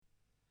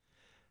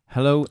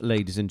Hello,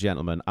 ladies and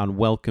gentlemen, and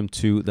welcome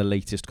to the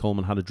latest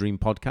Coleman Had a Dream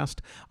podcast.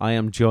 I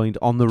am joined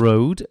on the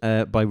road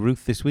by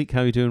Ruth this week.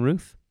 How are you doing,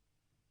 Ruth?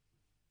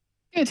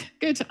 Good.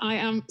 I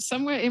am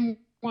somewhere in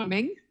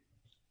Wyoming,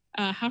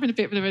 having a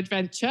bit of an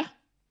adventure,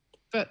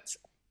 but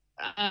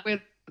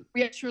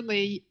we're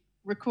actually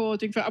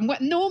recording for. And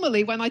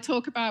normally, when I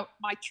talk about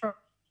my truck,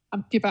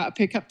 I'm talking about a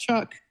pickup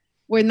truck.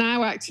 We're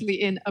now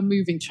actually in a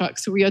moving truck,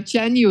 so we are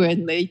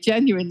genuinely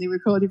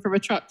recording from a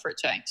truck for a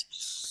change.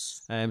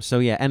 So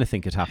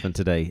anything could happen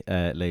today,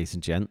 ladies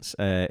and gents.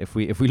 If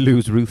we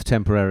lose Ruth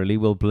temporarily,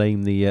 we'll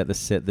blame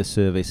the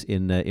service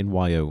in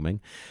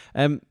Wyoming.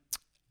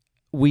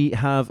 We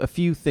have a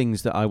few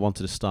things that I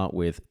wanted to start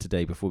with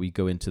today before we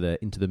go into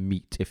the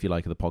meat, if you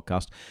like, of the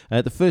podcast.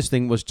 The first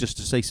thing was just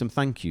to say some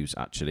thank yous,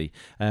 actually.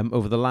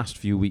 Over the last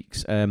few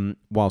weeks,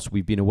 whilst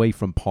we've been away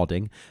from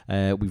podding,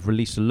 we've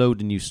released a load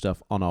of new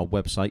stuff on our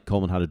website,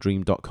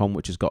 colemanhadadream.com,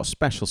 which has got a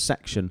special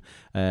section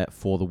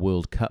for the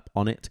World Cup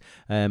on it.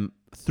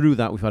 Through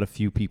that, we've had a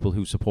few people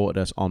who supported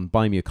us on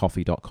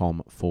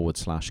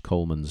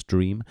buymeacoffee.com/Coleman's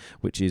Dream,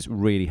 which is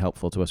really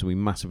helpful to us and we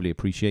massively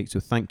appreciate.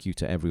 So thank you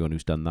to everyone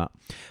who's done that.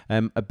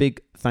 A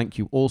big thank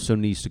you also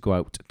needs to go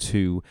out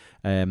to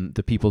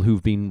the people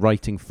who've been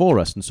writing for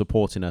us and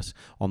supporting us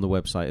on the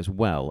website as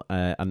well.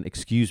 And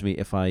excuse me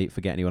if I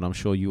forget anyone. I'm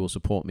sure you will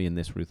support me in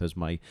this, Ruth, as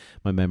my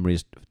memory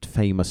is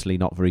famously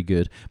not very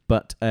good.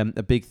 But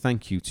a big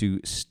thank you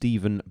to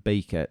Stephen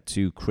Baker,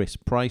 to Chris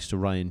Price, to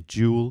Ryan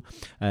Jewell,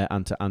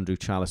 and to Andrew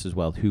Chalice as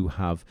well, who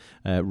have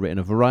written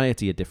a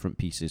variety of different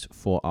pieces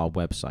for our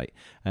website.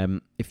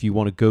 If you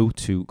want to go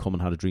to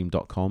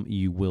colemanhadadream.com,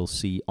 you will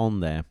see on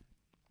there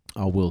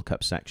our World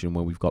Cup section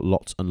where we've got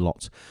lots and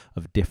lots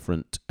of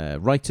different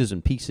writers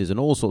and pieces and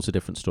all sorts of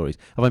different stories.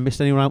 Have I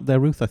missed anyone out there,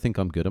 Ruth? I think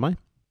I'm good, am I?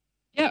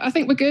 Yeah, I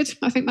think we're good.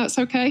 I think that's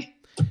okay.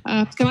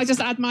 Can I just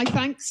add my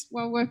thanks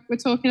while we're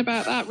talking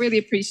about that? Really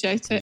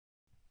appreciate it.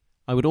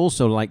 I would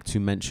also like to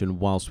mention,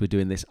 whilst we're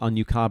doing this, our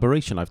new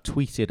collaboration. I've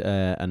tweeted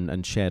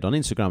and shared on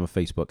Instagram and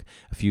Facebook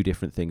a few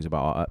different things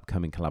about our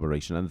upcoming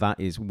collaboration, and that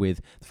is with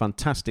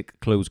fantastic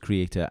clothes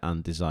creator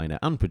and designer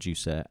and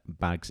producer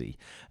Bagsy.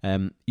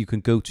 You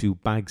can go to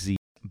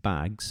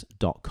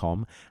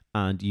bagsybags.com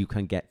and you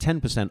can get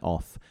 10%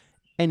 off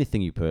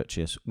anything you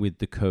purchase with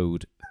the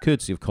code,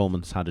 courtesy of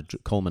Coleman Had a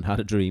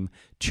Dream,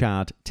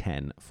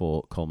 CHAD10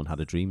 for Coleman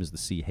Had a Dream is the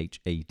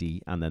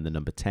CHAD and then the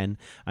number 10,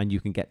 and you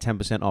can get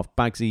 10% off.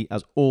 Bagsy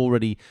has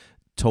already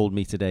told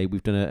me today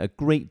we've done a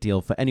great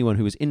deal for anyone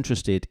who is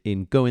interested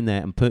in going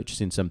there and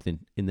purchasing something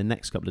in the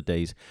next couple of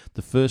days.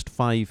 The first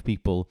 5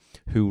 people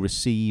who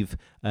use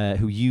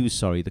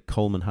the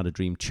Coleman Had a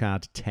Dream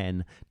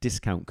CHAD10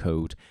 discount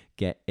code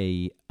get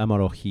a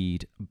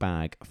Amarohid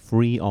bag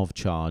free of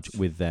charge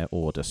with their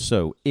order.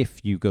 So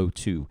if you go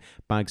to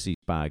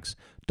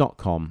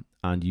bagsybags.com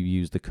and you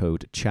use the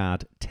code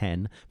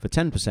CHAD10 for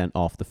 10%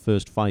 off, the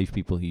first 5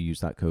 people who use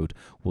that code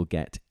will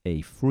get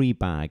a free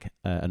bag,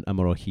 an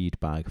Amarohid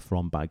bag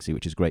from Bagsy,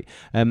 which is great.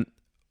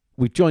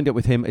 We've joined up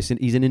with him.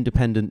 He's an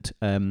independent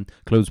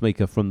clothes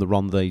maker from the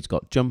Rhondda. He's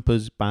got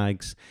jumpers,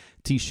 bags,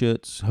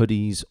 T-shirts,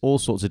 hoodies, all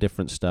sorts of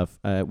different stuff.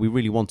 We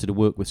really wanted to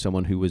work with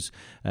someone who was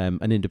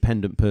an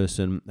independent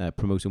person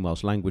promoting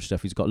Welsh language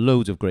stuff. He's got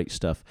loads of great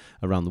stuff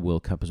around the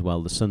World Cup as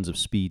well. The Sons of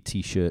Speed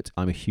T-shirt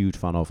I'm a huge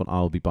fan of, and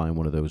I'll be buying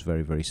one of those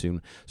very, very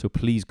soon. So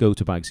please go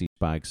to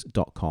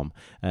bagsybags.com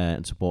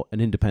and support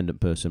an independent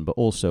person, but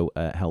also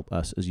help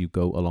us as you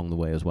go along the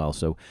way as well.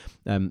 So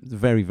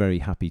very, very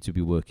happy to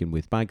be working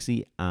with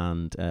Bagsy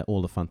and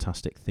all the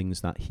fantastic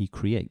things that he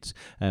creates.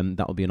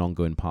 That will be an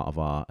ongoing part of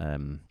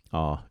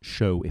our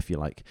show, if you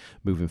like,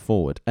 moving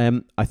forward.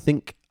 I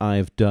think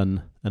I've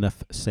done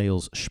enough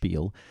sales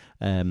spiel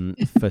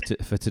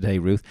for today,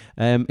 Ruth.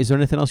 Is there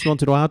anything else you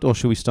wanted to add, or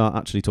should we start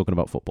actually talking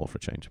about football for a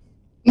change?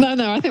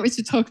 No, I think we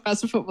should talk about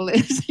some football.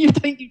 You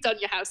think you've done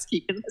your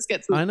housekeeping. Let's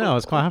get to the football. I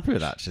was quite happy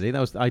with that, actually.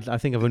 I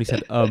think I've only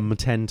said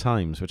 10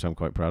 times, which I'm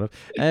quite proud of.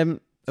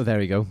 There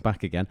we go,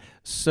 back again.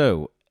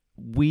 So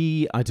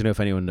I don't know if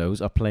anyone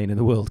knows, are playing in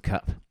the World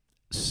Cup.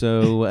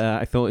 So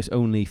I thought it's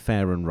only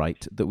fair and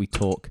right that we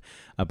talk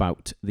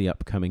about the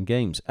upcoming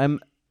games.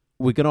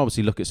 We're going to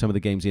obviously look at some of the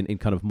games in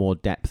kind of more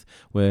depth,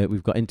 where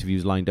we've got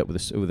interviews lined up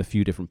with a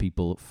few different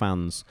people,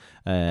 fans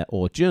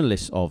or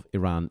journalists of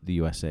Iran, the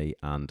USA,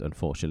 and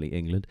unfortunately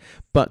England.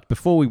 But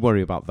before we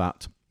worry about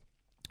that,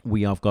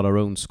 we have got our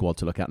own squad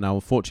to look at. Now,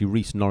 unfortunately,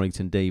 Rhys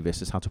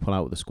Norrington-Davies has had to pull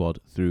out of the squad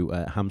through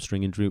a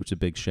hamstring injury, which is a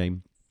big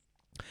shame.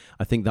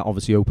 I think that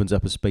obviously opens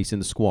up a space in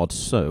the squad.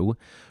 So,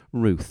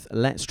 Ruth,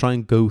 let's try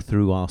and go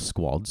through our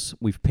squads.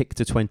 We've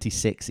picked a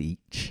 26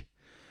 each.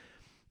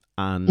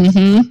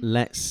 And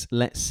let's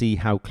see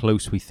how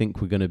close we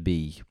think we're going to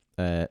be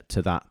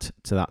to that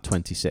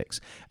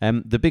 26.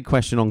 The big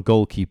question on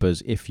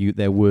goalkeepers, if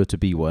there were to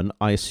be one,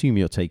 I assume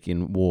you're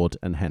taking Ward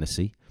and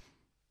Hennessy.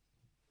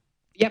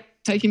 Yep,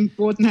 taking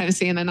Ward and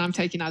Hennessy, and then I'm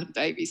taking Adam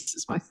Davies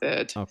as my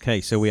third. Okay,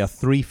 so we are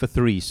 3 for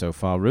 3 so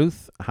far,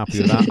 Ruth.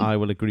 Happy with that. I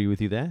will agree with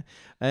you there.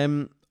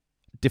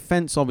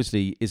 Defence,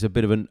 obviously, is a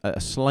bit of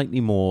a slightly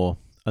more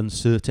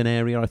uncertain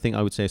area, I think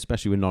I would say,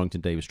 especially with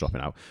Norrington Davis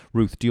dropping out.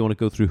 Ruth, do you want to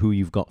go through who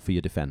you've got for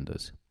your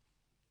defenders?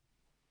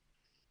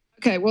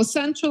 Okay, well,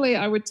 centrally,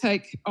 I would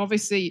take,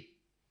 obviously,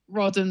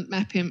 Rodden,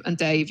 Mepham and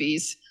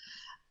Davies.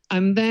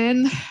 And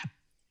then,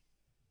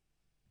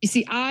 you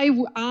see,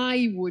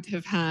 I would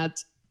have had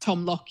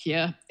Tom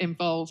Lockyer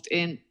involved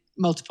in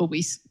multiple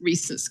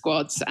recent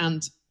squads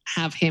and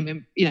have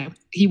him,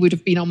 he would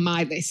have been on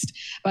my list.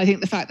 But I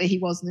think the fact that he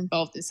wasn't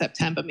involved in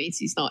September means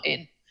he's not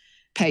in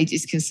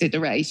Paige's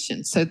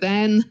consideration. So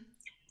then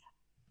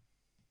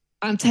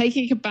I'm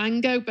taking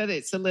Cabango, but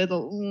it's a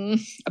little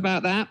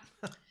about that.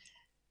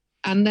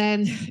 And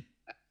then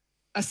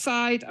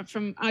aside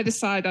from either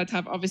side, I'd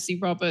have obviously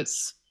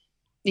Roberts,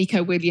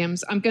 Nico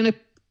Williams.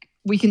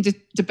 We can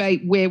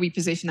debate where we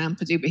position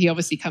Ampadu, but he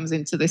obviously comes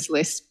into this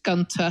list.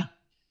 Gunter.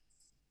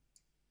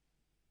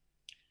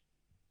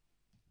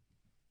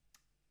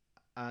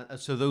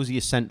 So those are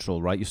your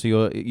central, right? So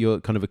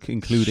you're kind of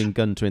including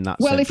Gunter in that.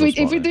 Well, if we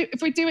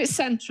do it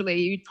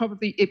centrally,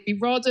 it'd be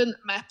Rodden,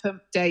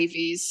 Mepham,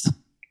 Davies,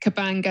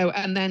 Cabango,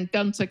 and then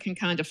Gunter can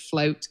kind of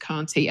float,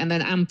 can't he? And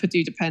then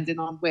Ampadu, depending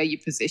on where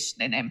you're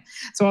positioning him.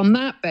 So on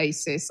that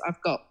basis,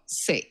 I've got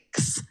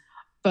 6,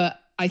 but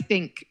I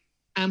think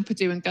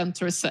Ampadu and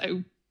Gunter are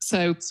so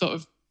sort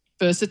of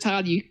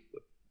versatile.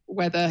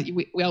 Whether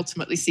we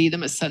ultimately see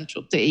them as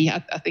central D,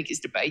 I think is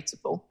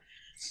debatable.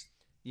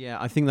 Yeah,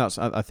 I think that's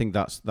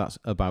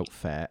about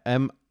fair.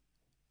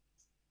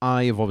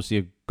 I have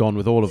obviously gone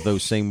with all of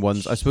those same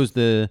ones. I suppose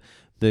the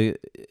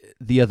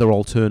other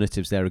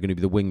alternatives there are going to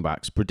be the wing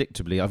backs.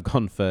 Predictably, I've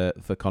gone for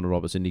Connor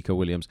Roberts and Nico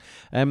Williams.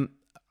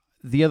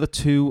 The other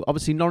two,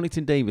 obviously,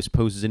 Norrington Davis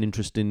poses an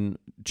interesting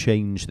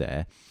change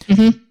there.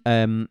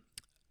 Mm-hmm.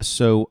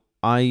 So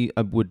I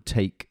would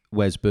take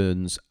Wes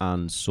Burns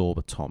and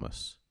Sorba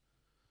Thomas.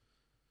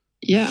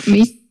 Yeah,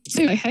 me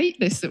too. I hate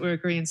this that we're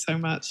agreeing so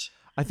much.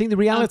 I think the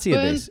reality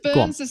of this...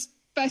 Burns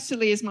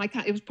especially is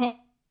it was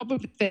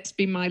probably fit to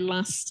be my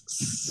last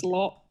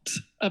slot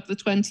of the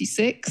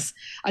 26.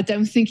 I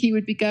don't think he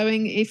would be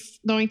going if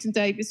Norrington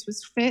Davis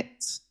was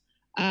fit.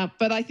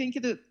 But I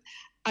think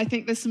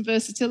there's some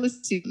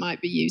versatility that might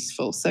be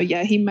useful. So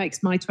yeah, he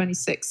makes my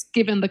 26,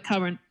 given the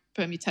current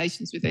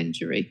permutations with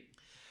injury.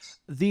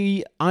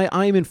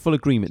 I'm in full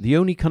agreement. The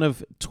only kind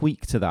of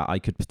tweak to that I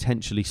could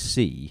potentially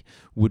see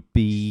would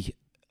be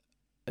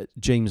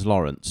James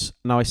Lawrence.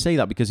 Now, I say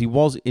that because he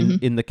was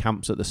in the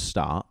camps at the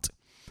start,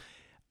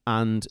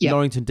 and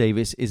Norrington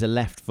Davis is a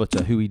left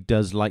footer who he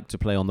does like to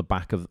play on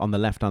the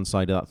left hand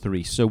side of that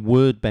 3. So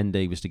were Ben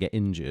Davis to get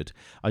injured,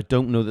 I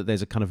don't know that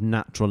there's a kind of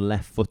natural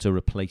left footer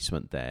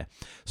replacement there.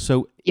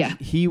 So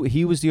he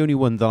was the only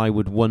one that I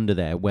would wonder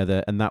there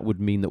whether, and that would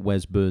mean that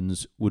Wes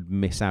Burns would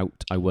miss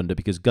out. I wonder,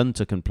 because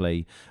Gunter can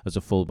play as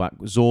a fullback,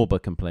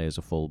 Zorba can play as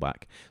a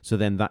fullback. So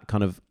then that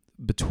kind of,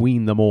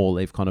 between them all,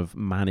 they've kind of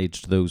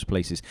managed those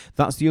places.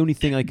 That's the only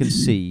thing I can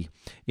see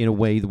in a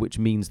way which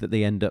means that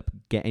they end up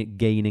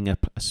gaining a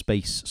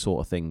space sort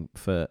of thing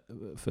for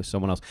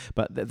someone else.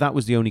 But that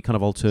was the only kind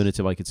of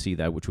alternative I could see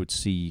there, which would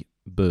see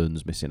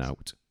Burns missing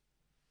out.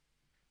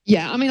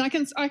 Yeah, I mean, I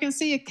can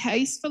see a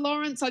case for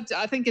Lawrence.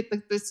 I think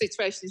the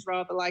situation is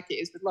rather like it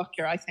is with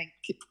Lockyer. I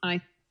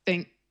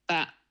think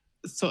that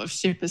sort of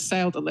ship has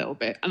sailed a little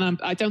bit, and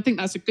I don't think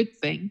that's a good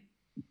thing.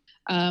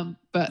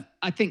 But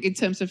I think in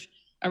terms of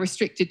a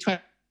restricted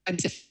 20,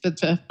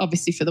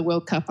 obviously for the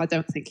World Cup, I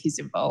don't think he's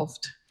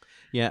involved.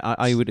 Yeah,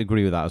 I would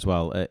agree with that as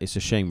well. It's a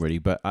shame, really,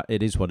 but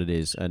it is what it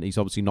is, and he's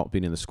obviously not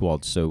been in the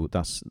squad, so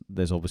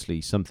there's obviously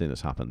something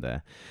that's happened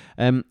there.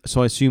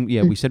 So I assume,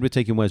 we said we're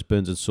taking Wes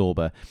Burns and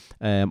Sorba.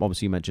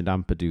 Obviously, you mentioned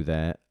Ampadu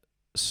there.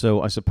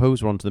 So I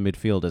suppose we're on to the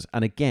midfielders.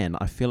 And again,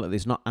 I feel like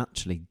there's not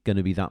actually going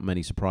to be that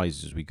many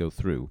surprises as we go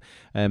through.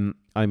 I'm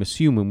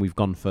assuming we've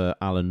gone for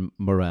Alan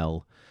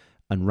Morrell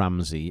and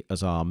Ramsey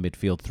as our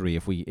midfield 3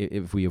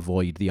 if we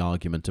avoid the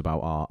argument about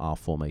our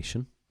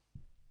formation.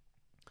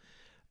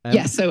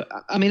 So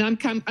I mean,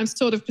 I'm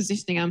sort of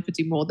positioning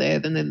Ampadu more there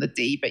than in the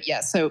D, but yeah,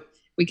 so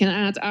we can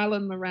add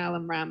Alan, Morrell,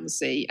 and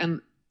Ramsey,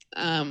 and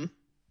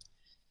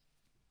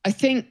I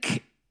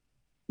think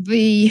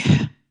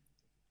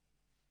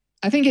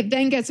it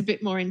then gets a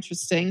bit more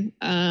interesting.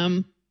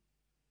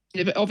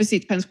 But obviously,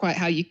 it depends quite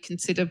how you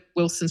consider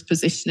Wilson's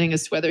positioning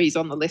as to whether he's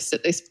on the list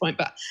at this point.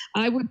 But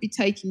I would be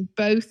taking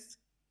both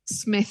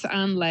Smith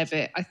and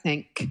Levitt, I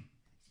think,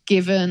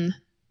 given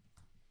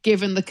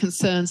the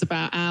concerns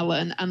about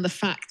Alan and the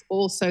fact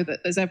also that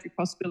there's every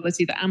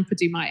possibility that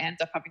Ampadu might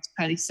end up having to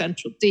play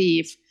central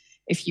D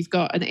if you've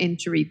got an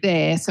injury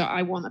there. So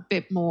I want a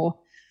bit more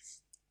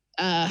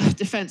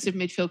defensive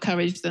midfield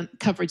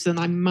coverage than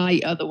I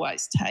might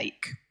otherwise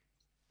take.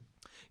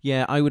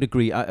 Yeah, I would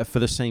agree for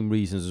the same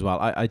reasons as well.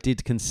 I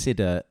did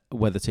consider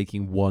whether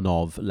taking one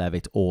of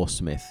Levitt or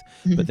Smith,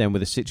 but then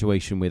with a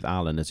situation with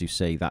Alan, as you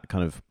say, that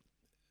kind of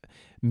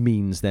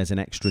means there's an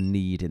extra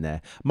need in there.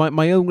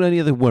 My only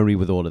other worry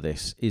with all of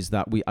this is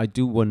that I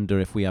do wonder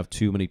if we have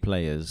too many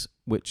players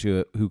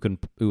who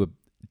are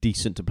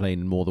decent to play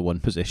in more than one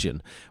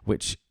position,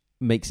 which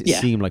makes it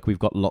seem like we've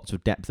got lots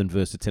of depth and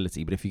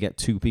versatility. But if you get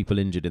two people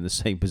injured in the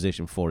same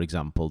position, for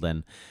example,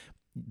 then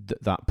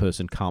that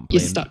person can't play.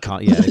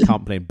 They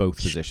can't play in both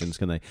positions,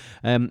 can they?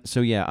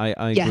 So yeah,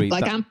 I agree.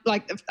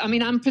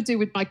 Ampadu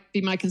would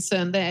be my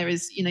concern. There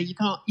is, you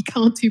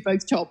can't do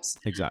both jobs.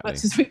 Exactly.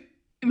 Much as we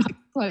might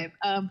play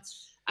him.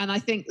 And I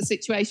think the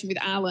situation with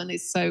Alan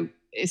is so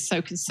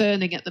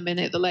concerning at the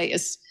minute. The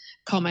latest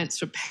comments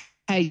from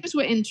Paige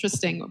were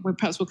interesting.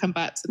 Perhaps we'll come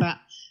back to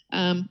that.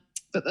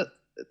 But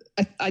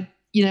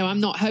I'm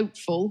not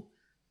hopeful,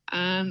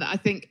 and I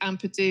think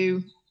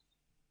Ampadu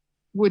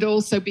would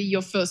also be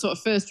your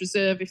first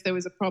reserve if there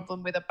was a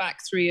problem with a back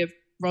three of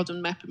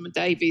Rodden, Mepham and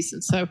Davies.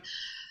 And so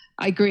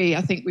I agree.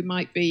 I think we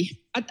might be.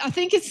 I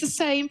think it's the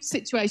same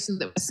situation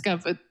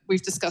that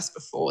we've discussed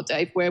before,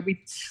 Dave, where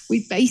we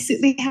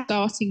basically have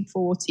starting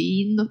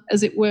 14,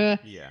 as it were.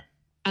 Yeah.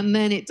 And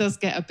then it does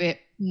get a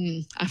bit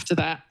after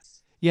that.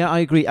 Yeah, I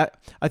agree.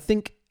 I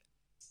think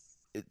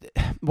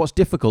what's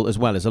difficult as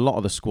well is a lot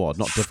of the squad,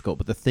 not difficult,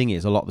 but the thing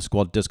is, a lot of the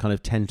squad does kind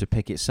of tend to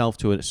pick itself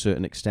to a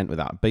certain extent with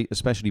that,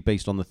 especially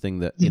based on the thing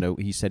that,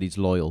 he said he's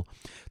loyal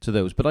to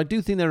those. But I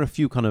do think there are a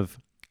few kind of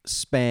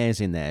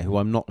spares in there who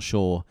I'm not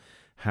sure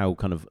how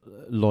kind of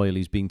loyal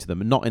he's been to them.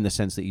 Not in the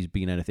sense that he's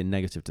been anything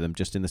negative to them,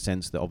 just in the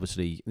sense that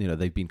obviously,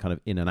 they've been kind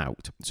of in and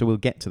out. So we'll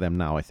get to them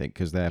now, I think,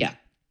 because they're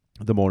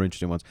the more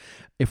interesting ones.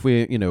 If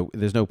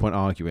there's no point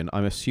arguing.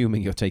 I'm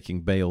assuming you're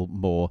taking Bale,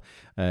 Moore,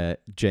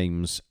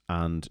 James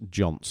and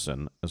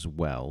Johnson as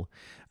well.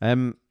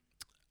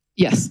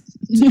 Yes.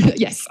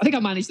 Yes, I think I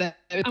managed that.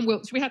 And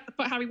Should we have to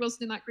put Harry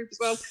Wilson in that group as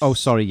well? Oh,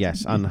 sorry,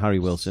 yes. And Harry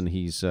Wilson,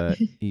 he's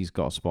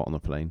got a spot on the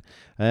plane.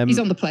 He's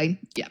on the plane,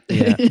 yeah.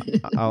 Yeah,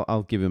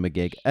 I'll give him a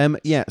gig.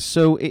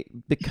 So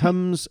it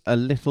becomes a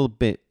little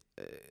bit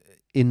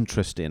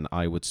interesting,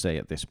 I would say,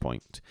 at this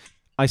point.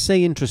 I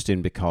say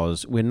interesting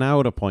because we're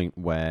now at a point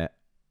where,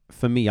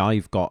 for me,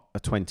 I've got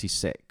a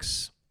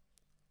 26.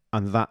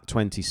 And that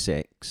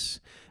 26,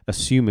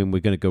 assuming we're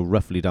going to go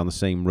roughly down the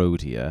same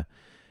road here,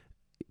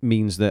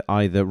 means that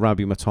either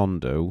Rabbi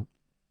Matondo,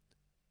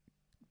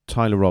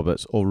 Tyler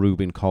Roberts, or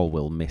Reuben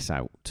Colwill miss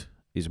out,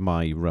 is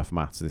my rough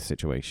maths of this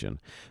situation.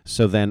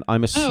 So then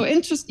I'm assuming... Oh,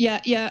 interesting.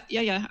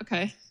 Yeah,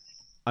 okay.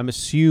 I'm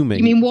assuming...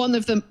 You mean one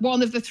of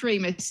the three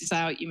misses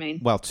out, you mean?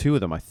 Well, two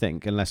of them, I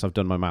think, unless I've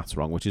done my maths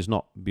wrong, which is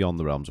not beyond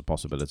the realms of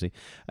possibility.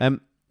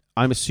 I'm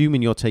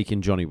assuming you're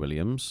taking Johnny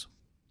Williams.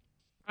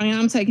 I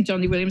am taking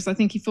Johnny Williams. I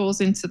think he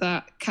falls into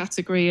that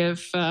category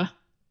of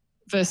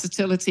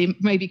versatility,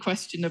 maybe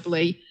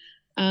questionably.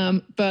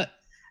 But,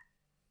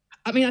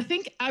 I mean, I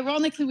think,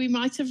 ironically, we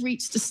might have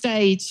reached a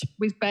stage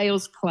with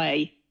Bale's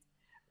play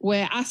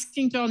where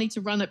asking Johnny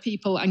to run at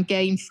people and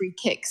gain free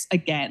kicks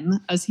again,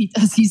 as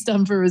he's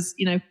done for us,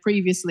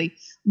 previously,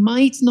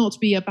 might not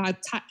be a bad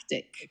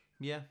tactic.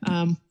 Yeah.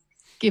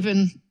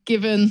 Given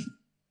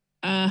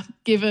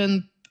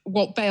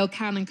what Bale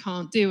can and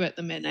can't do at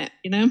the minute,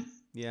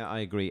 Yeah, I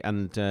agree,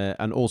 and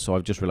also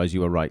I've just realised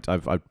you were right.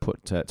 I've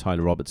put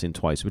Tyler Roberts in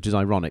twice, which is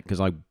ironic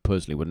because I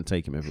personally wouldn't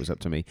take him if it was up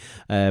to me.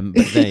 But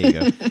there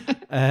you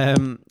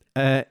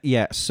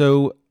go.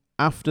 So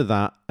after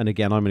that, and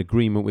again, I'm in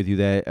agreement with you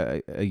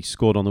there. He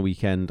scored on the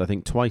weekend. I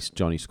think twice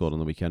Johnny scored on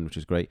the weekend, which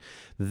is great.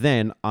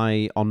 Then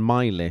on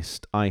my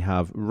list, I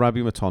have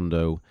Rabbi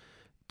Matondo,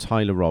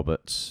 Tyler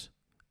Roberts,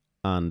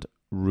 and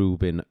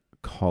Reuben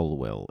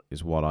Colwill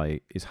is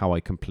how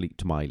I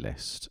complete my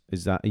list.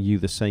 Are you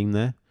the same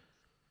there?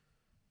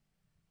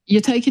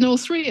 You're taking all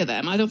three of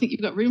them? I don't think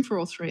you've got room for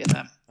all three of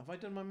them. Have I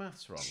done my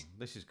maths wrong?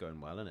 This is going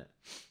well, isn't it?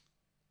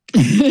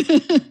 1,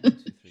 2,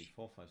 3,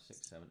 4, 5, 6,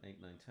 7,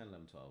 8, 9, 10,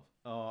 11, 12.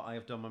 Oh, I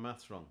have done my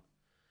maths wrong.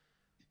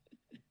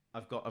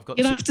 I've got.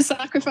 You'll have to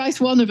sacrifice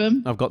one of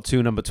them. I've got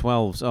two number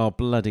 12s. Oh,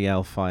 bloody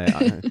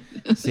hellfire!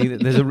 See,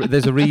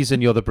 there's a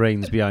reason you're the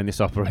brains behind this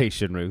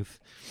operation, Ruth.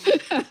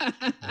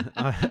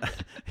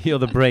 You're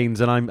the brains,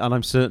 and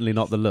I'm certainly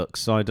not the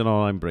looks. So I don't know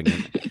what I'm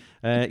bringing.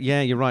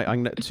 Yeah, you're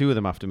right. Two of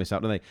them have to miss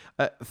out, don't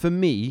they? For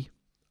me,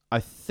 I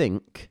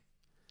think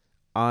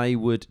I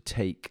would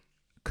take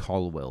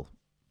Colwill.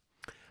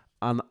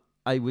 And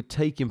I would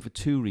take him for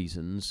two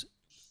reasons.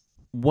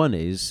 One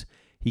is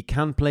he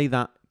can play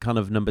that kind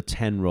of number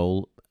 10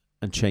 role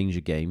and change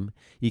a game.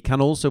 He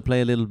can also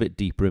play a little bit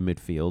deeper in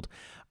midfield.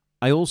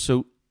 I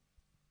also,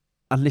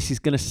 and this is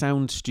going to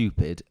sound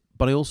stupid,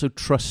 but I also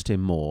trust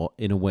him more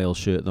in a Wales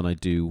shirt than I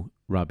do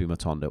Rabbi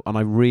Matondo. And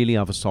I really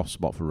have a soft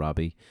spot for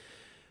Rabbi.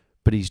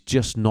 But he's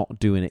just not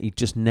doing it. He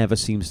just never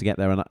seems to get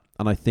there, and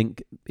I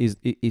think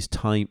his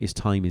time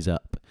is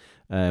up.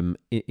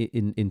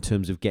 In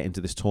terms of getting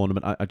to this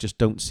tournament, I just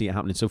don't see it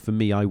happening. So for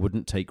me, I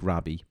wouldn't take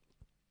Rabbi.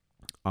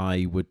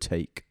 I would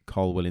take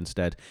Colwill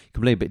instead. He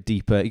can play a bit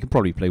deeper. He can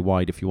probably play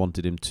wide if you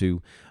wanted him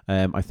to.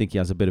 I think he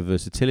has a bit of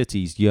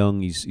versatility. He's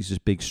young. He's just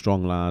a big,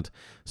 strong lad.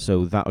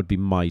 So that would be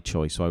my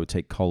choice. So I would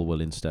take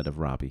Colwill instead of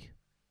Rabbi.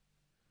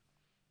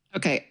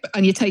 Okay,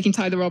 and you're taking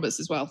Tyler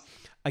Roberts as well.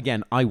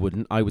 Again, I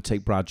wouldn't. I would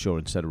take Bradshaw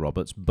instead of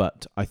Roberts,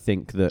 but I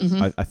think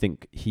that I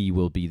think he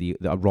will be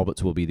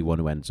Roberts will be the one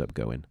who ends up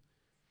going.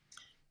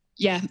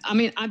 Yeah, I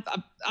mean,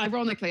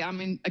 ironically,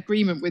 I'm in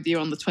agreement with you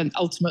on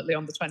ultimately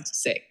on the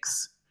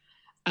 26.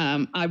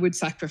 I would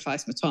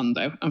sacrifice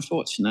Matondo,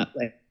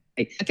 unfortunately.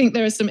 I think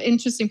there are some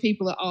interesting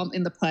people that aren't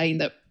in the plane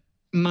that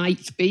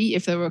might be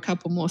if there were a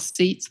couple more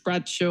seats.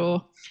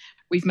 Bradshaw,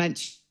 we've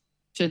mentioned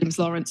James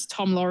Lawrence,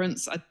 Tom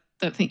Lawrence. I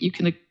don't think you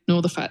can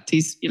ignore the fact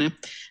he's,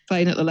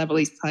 playing at the level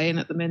he's playing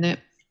at the minute.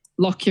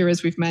 Lockyer,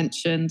 as we've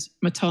mentioned,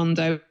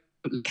 Matondo,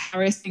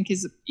 Harris, I think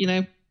is,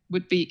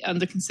 would be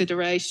under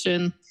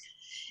consideration.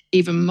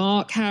 Even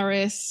Mark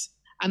Harris.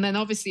 And then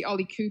obviously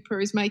Ollie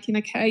Cooper is making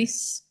a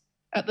case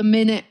at the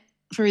minute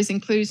for his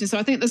inclusion. So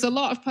I think there's a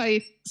lot of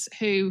players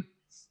who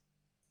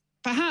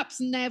perhaps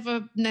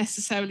never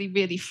necessarily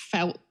really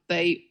felt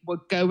they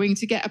were going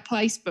to get a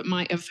place, but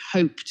might have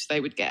hoped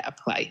they would get a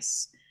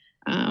place,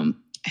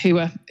 who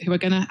are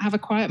going to have a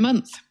quiet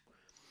month.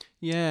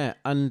 Yeah,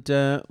 and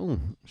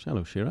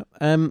shallow Shearer.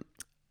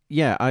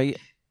 Yeah, I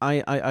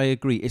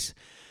agree. It's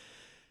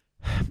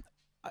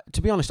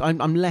to be honest,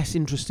 I'm less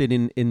interested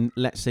in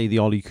let's say the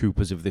Ollie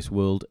Coopers of this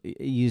world.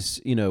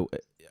 He's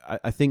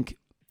I think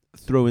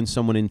throwing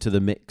someone into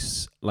the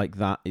mix like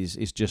that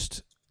is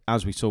just,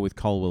 as we saw with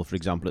Colwill, for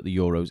example, at the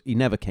Euros. He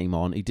never came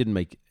on. He didn't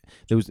make.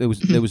 There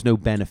was no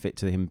benefit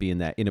to him being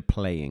there in a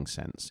playing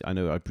sense. I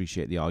know I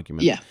appreciate the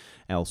argument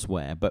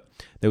elsewhere, but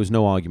there was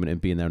no argument in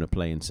being there in a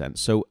playing sense.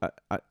 So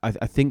I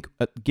think,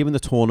 given the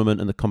tournament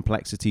and the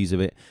complexities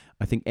of it,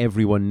 I think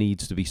everyone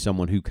needs to be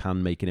someone who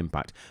can make an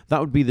impact.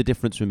 That would be the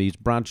difference for me. Is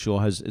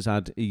Bradshaw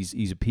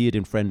he's appeared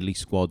in friendly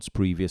squads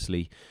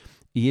previously.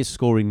 He is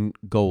scoring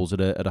goals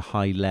at a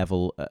high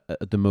level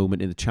at the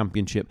moment in the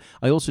Championship.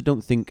 I also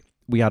don't think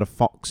we had a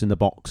fox in the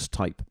box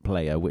type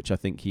player, which I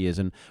think he is.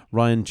 And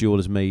Ryan Jewell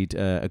has made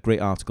a great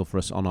article for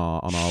us on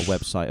our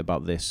website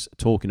about this,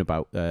 talking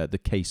about the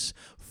case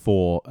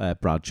for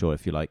Bradshaw,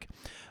 if you like.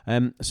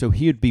 So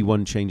he would be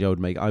one change I would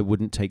make. I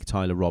wouldn't take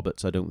Tyler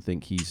Roberts. I don't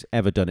think he's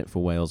ever done it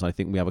for Wales. I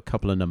think we have a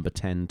couple of number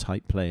 10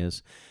 type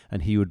players,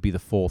 and he would be the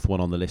fourth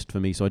one on the list for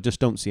me. So I just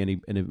don't see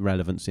any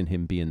relevance in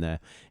him being there,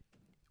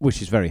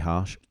 which is very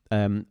harsh.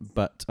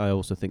 But I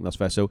also think that's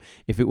fair. So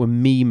if it were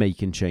me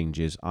making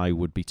changes, I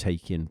would be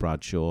taking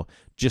Bradshaw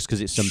just because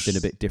it's something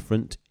a bit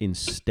different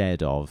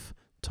instead of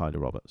Tyler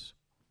Roberts.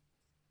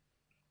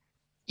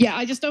 Yeah,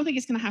 I just don't think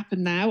it's going to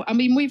happen now. I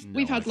mean,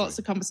 we've had lots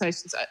of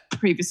conversations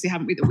previously,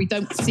 haven't we, that we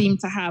don't seem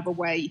to have a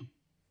way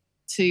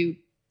to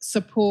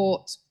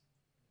support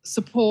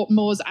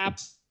Moore's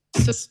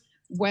absence,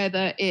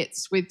 whether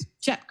it's with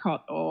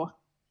Jepcott or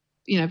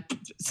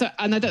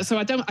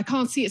I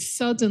can't see it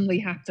suddenly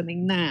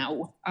happening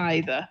now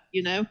either,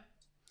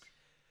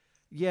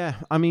 Yeah,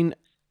 I mean,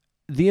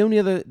 the only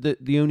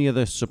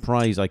other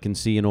surprise I can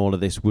see in all of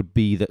this would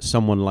be that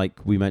someone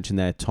like we mentioned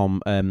there,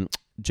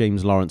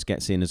 James Lawrence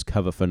gets in as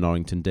cover for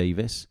Norrington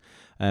Davis.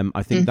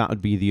 I think that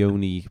would be the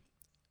only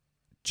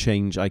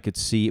change I could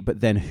see. But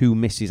then who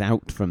misses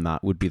out from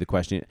that would be the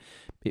question.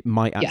 It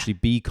might actually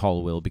be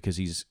Colwill because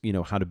he's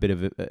had a bit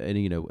of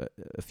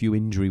a few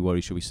injury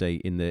worries, shall we say,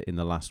 in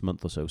the last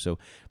month or so. So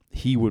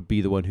he would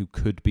be the one who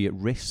could be at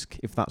risk,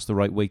 if that's the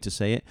right way to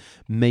say it.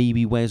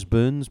 Maybe Wes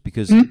Burns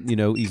because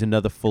he's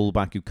another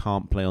fullback who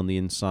can't play on the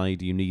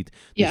inside. You need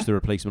just the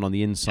replacement on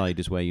the inside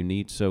is where you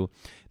need. So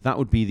that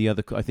would be the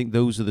other. I think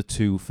those are the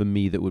two for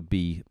me that would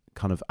be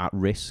kind of at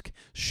risk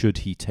should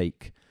he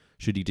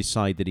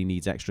decide that he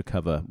needs extra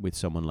cover with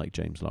someone like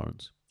James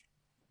Lawrence.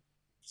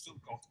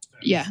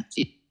 Yeah.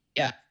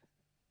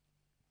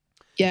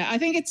 I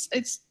think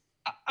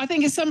I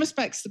think in some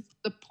respects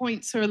the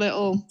points are a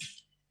little.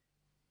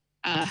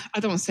 I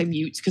don't want to say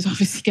mute because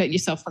obviously getting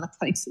yourself on a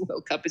plane to the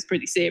World Cup is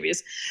pretty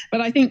serious. But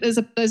I think there's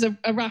a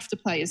raft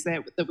of players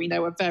there that we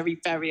know are very,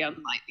 very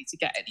unlikely to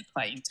get any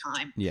playing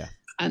time. Yeah.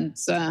 And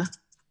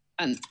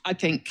I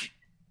think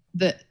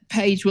that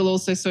Page will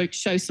also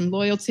show some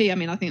loyalty. I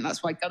mean, I think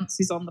that's why Guntz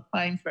is on the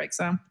plane, for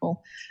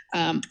example.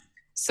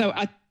 So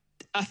I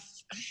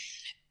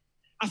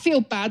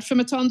feel bad for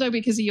Matondo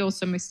because he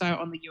also missed out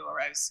on the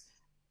Euros.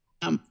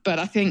 But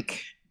I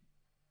think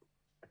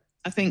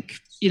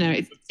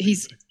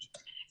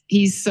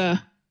he's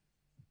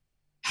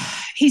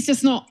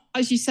just not,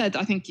 as you said.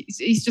 I think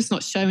he's just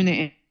not shown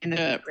it in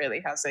it,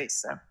 really, has he?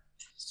 So.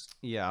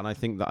 Yeah, and I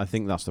think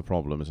that's the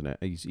problem, isn't it?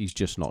 He's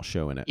just not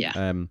showing it.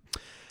 Yeah.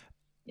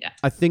 Yeah.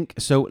 I think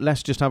so.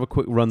 Let's just have a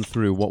quick run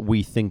through what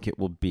we think it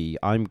will be.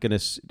 I'm gonna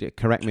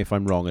correct me if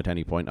I'm wrong at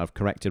any point. I've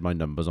corrected my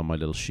numbers on my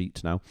little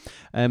sheet now.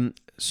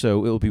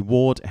 So it'll be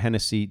Ward,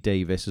 Hennessy,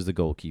 Davis as the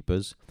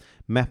goalkeepers,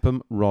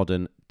 Mepham,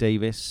 Rodden,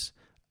 Davis,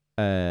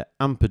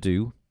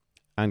 Ampadu,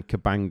 and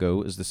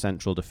Cabango as the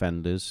central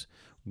defenders,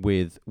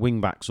 with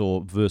wing-backs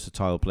or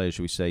versatile players,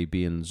 shall we say,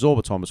 being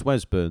Zorba Thomas,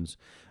 Wes Burns,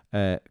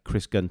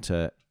 Chris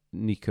Gunter,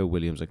 Nico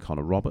Williams, and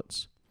Connor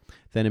Roberts.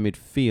 Then in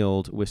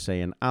midfield, we're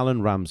saying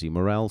Alan Ramsey,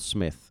 Morel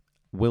Smith,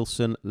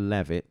 Wilson,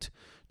 Levitt,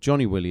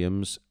 Johnny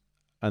Williams,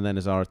 and then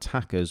as our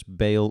attackers,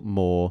 Bale,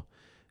 Moore,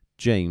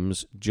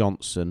 James,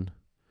 Johnson,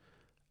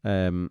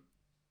 Tyler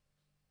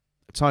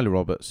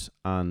Roberts,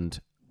 and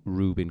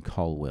Reuben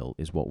Colwill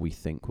is what we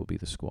think will be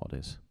the squad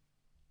is.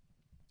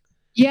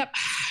 Yep.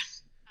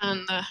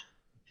 And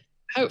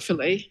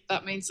hopefully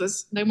that means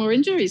there's no more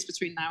injuries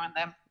between now and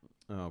then.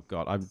 Oh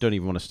God, I don't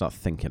even want to start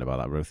thinking about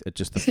that, Ruth.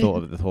 Just the thought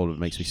of it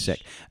makes me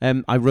sick.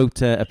 I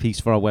wrote a piece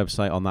for our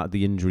website on that,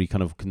 the injury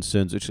kind of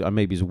concerns, which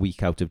maybe is a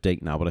week out of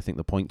date now, but I think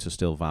the points are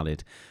still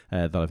valid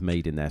that I've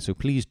made in there. So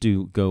please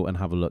do go and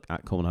have a look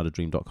at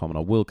colemanhadadream.com and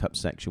our World Cup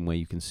section where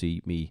you can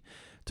see me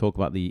talk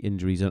about the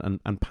injuries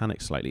and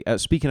panic slightly.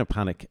 Speaking of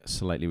panic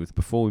slightly, Ruth,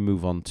 before we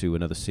move on to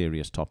another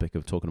serious topic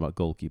of talking about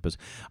goalkeepers,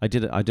 I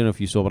don't know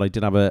if you saw, but I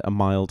did have a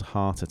mild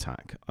heart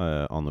attack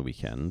on the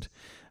weekend.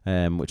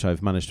 Which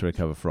I've managed to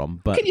recover from.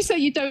 But can you say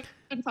you don't?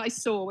 If I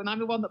saw when I'm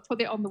the one that put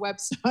it on the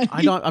website,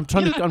 I know I'm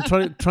trying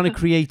to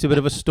create a bit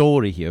of a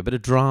story here, a bit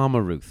of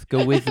drama. Ruth,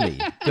 go with me.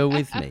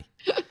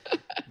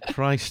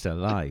 Christ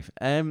alive.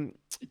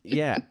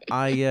 Yeah,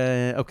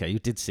 okay, you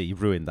did see, you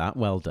ruined that.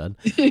 Well done.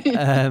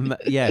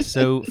 Yeah,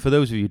 so for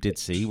those of you who did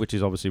see, which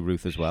is obviously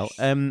Ruth as well,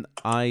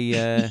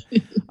 I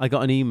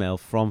got an email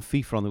from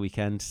FIFA on the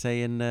weekend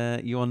saying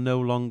you are no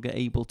longer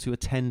able to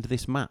attend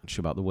this match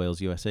about the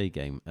Wales-USA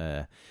game.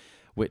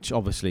 Which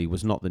obviously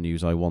was not the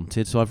news I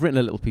wanted. So I've written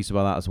a little piece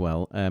about that as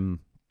well.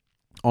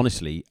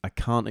 Honestly, I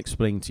can't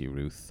explain to you,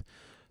 Ruth,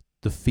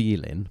 the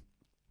feeling,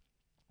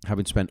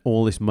 having spent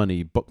all this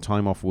money, booked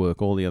time off work,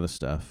 all the other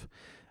stuff,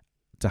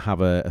 to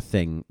have a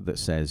thing that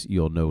says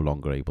you're no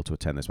longer able to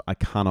attend this. I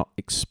cannot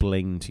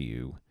explain to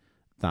you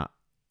that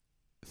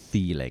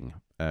feeling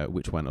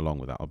which went along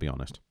with that, I'll be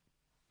honest.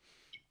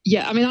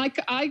 Yeah, I mean, I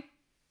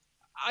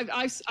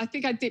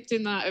think I dipped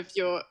in that of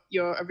your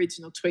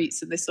original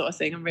tweets and this sort of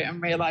thing and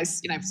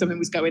realised, something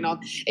was going on.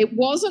 It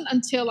wasn't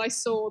until I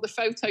saw the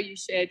photo you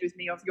shared with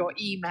me of your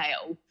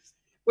email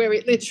where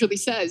it literally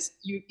says,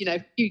 you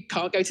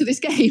can't go to this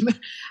game.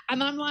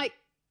 And I'm like,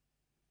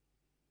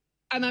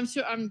 and I'm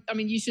sure,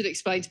 you should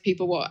explain to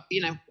people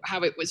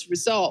how it was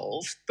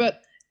resolved.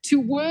 But to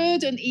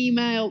word an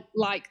email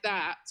like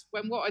that,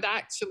 when what had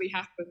actually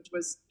happened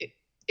was it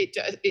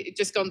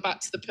just gone back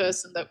to the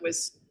person that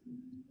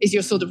is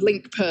your sort of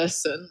link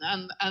person,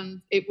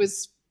 and it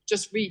was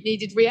just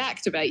needed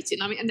reactivating.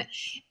 I mean, and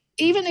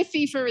even if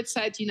FIFA had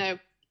said,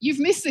 you've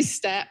missed this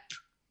step,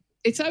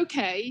 it's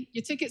okay,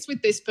 your ticket's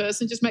with this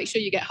person, just make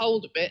sure you get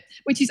hold of it,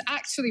 which is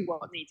actually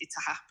what needed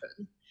to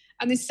happen.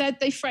 And instead,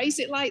 they phrase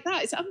it like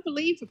that. It's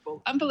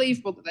unbelievable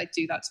that they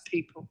do that to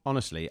people.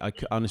 Honestly,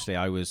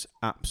 I was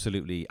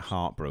absolutely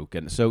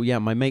heartbroken. So yeah,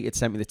 my mate had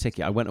sent me the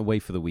ticket. I went away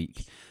for the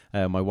week,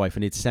 my wife,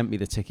 and he'd sent me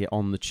the ticket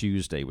on the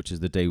Tuesday, which is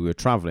the day we were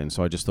traveling.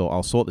 So I just thought,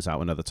 I'll sort this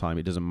out another time.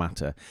 It doesn't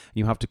matter.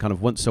 You have to kind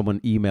of, once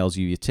someone emails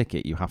you your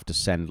ticket, you have to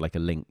send like a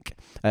link,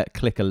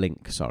 click a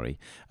link,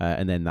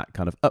 and then that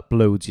kind of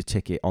uploads your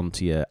ticket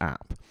onto your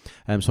app.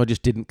 So I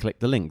just didn't click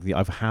the link.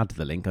 I've had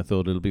the link. I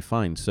thought it'll be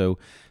fine. So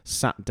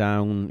sat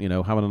down,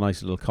 having a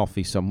nice little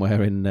coffee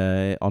somewhere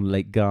on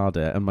Lake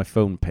Garda, and my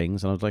phone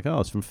pings, and I was like, oh,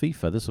 it's from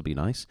FIFA. This will be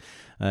nice.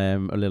 A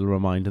little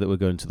reminder that we're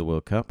going to the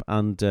World Cup,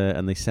 and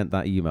they sent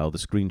that email, the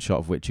screenshot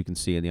of which you can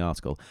see in the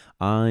article.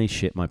 I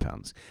shit my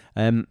pants.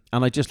 And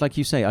I just, like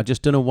you say, I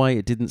just don't know why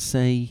it didn't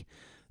say,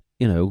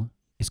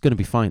 it's going to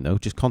be fine though.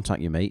 Just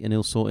contact your mate and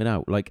he'll sort it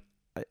out. Like,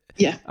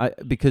 yeah.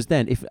 Because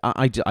then if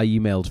I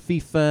emailed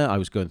FIFA, I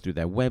was going through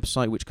their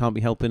website, which can't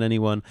be helping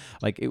anyone.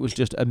 Like, it was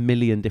just a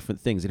million different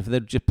things. And if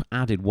they'd just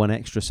added one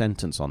extra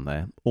sentence on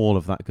there, all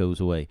of that goes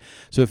away.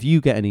 So if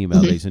you get an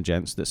email, ladies and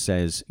gents, that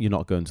says you're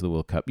not going to the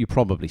World Cup, you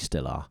probably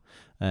still are.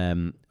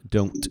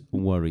 Don't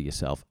worry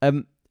yourself.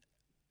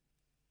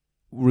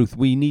 Ruth,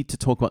 we need to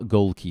talk about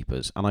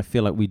goalkeepers, and I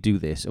feel like we do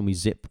this and we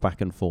zip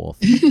back and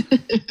forth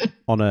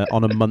on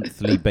a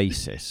monthly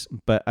basis.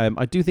 But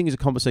I do think it's a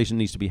conversation that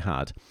needs to be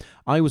had.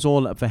 I was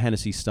all up for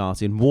Hennessy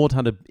starting. Ward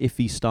had an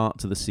iffy start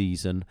to the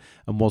season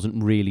and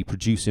wasn't really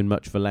producing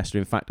much for Leicester.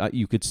 In fact,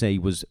 you could say he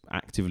was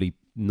actively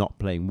not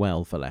playing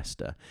well for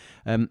Leicester.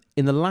 In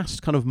the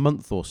last kind of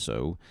month or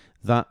so,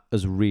 that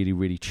has really,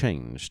 really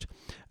changed.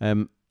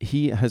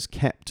 He has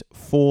kept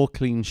 4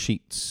 clean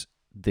sheets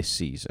this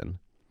season.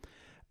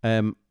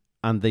 And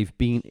they've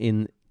been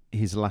in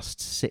his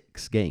last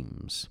 6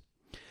 games,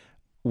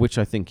 which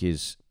I think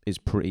is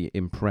pretty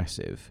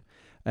impressive.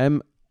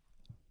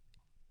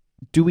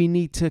 Do we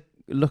need to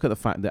look at the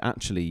fact that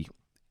actually,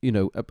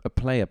 a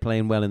player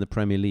playing well in the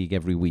Premier League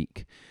every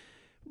week,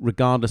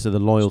 regardless of the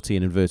loyalty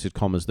in inverted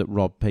commas that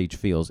Rob Page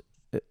feels,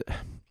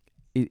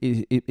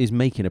 is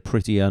making a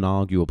pretty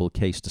unarguable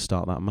case to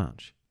start that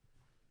match?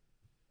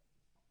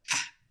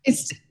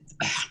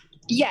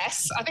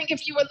 Yes, I think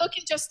if you were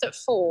looking just at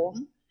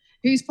form,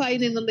 who's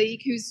playing in the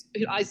league,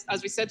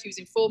 as we said, who's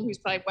in form, who's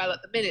playing well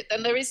at the minute,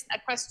 then there is a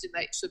question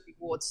that it should be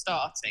Ward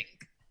starting.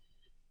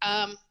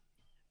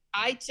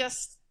 I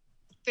just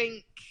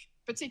think,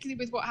 particularly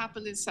with what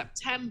happened in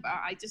September,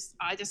 I just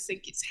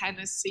think it's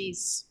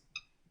Hennessy's.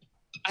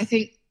 I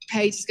think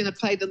Page is going to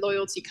play the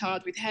loyalty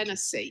card with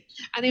Hennessy.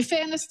 And in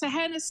fairness to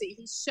Hennessy,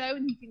 he's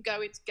shown he can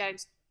go into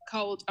games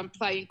cold and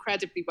play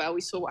incredibly well.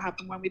 We saw what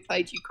happened when we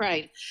played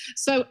Ukraine.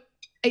 So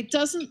it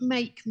doesn't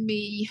make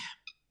me...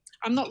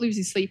 I'm not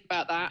losing sleep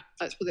about that.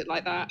 Let's put it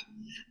like that.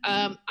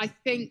 I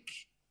think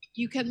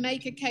you can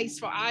make a case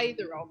for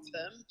either of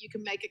them. You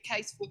can make a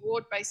case for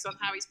Ward based on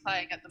how he's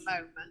playing at the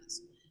moment,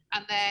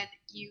 and then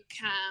you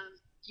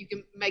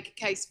can make a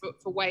case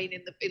for Wayne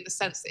in the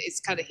sense that it's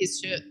kind of his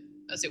shirt,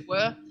 as it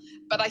were.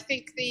 But I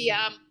think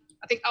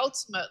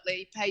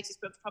ultimately Page is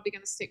probably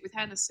going to stick with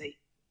Hennessy.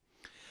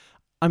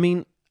 I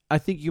mean, I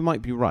think you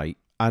might be right,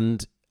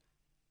 and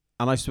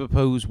I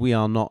suppose we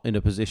are not in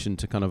a position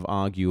to kind of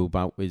argue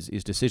about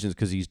his decisions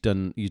because he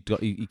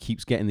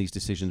keeps getting these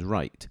decisions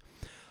right.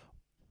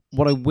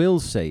 What I will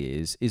say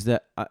is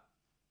that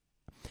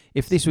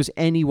if this was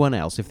anyone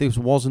else, if this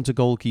wasn't a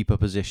goalkeeper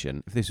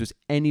position, if this was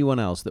anyone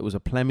else that was a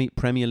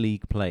Premier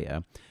League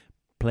player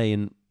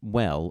playing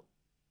well,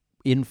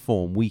 in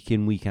form, week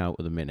in, week out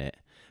at the minute,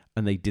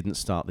 and they didn't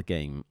start the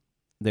game,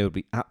 there would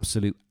be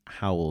absolute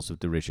howls of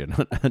derision,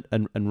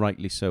 and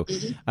rightly so.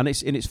 Mm-hmm. And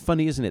it's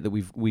funny, isn't it, that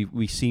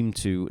we seem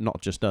to,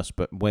 not just us,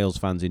 but Wales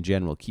fans in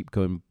general, keep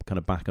going kind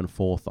of back and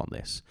forth on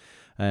this.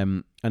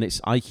 And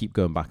I keep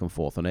going back and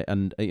forth on it.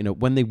 And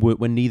when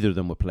neither of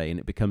them were playing,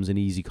 it becomes an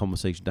easy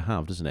conversation to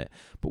have, doesn't it?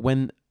 But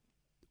when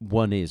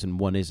one is and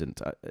one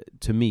isn't,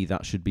 to me,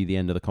 that should be the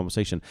end of the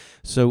conversation.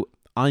 So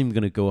I'm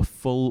going to go a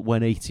full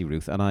 180,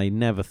 Ruth, and I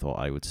never thought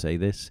I would say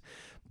this,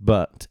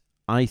 but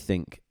I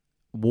think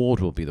Ward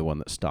will be the one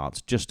that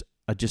starts.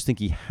 I just think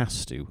he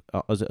has to,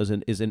 as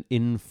an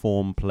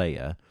in-form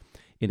player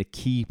in a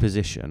key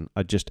position.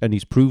 And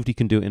he's proved he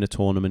can do it in a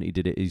tournament.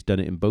 He's done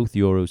it in both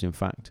Euros, in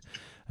fact.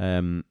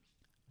 I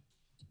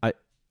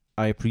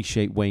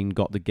appreciate Wayne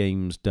got the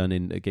games done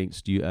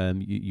against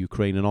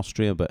Ukraine and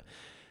Austria, but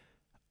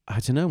I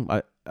don't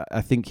know.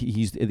 I think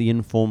he's the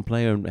in-form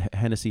player, and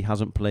Hennessy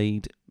hasn't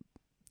played.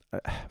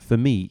 For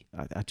me,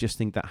 I just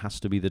think that has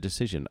to be the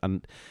decision,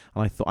 and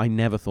I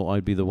never thought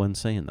I'd be the one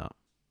saying that.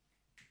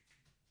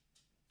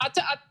 I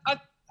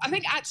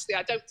think actually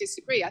I don't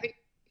disagree. I think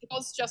if it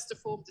was just a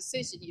form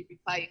decision, you'd be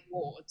playing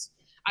Ward.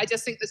 I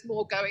just think there's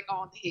more going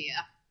on here,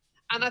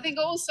 and I think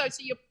also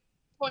to your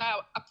point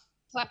out,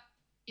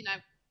 in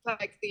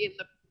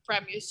the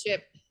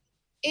Premiership,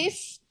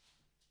 if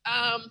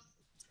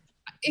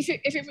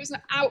it was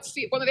an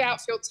outfield, one of the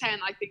outfield 10,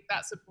 I think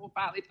that's a more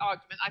valid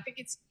argument. I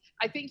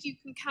think you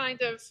can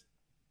kind of.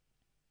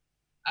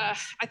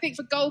 I think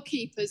for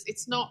goalkeepers,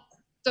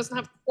 doesn't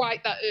have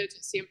quite that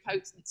urgency and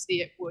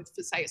potency it would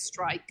for, say, a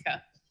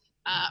striker.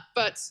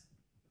 But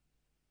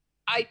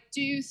I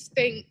do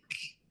think,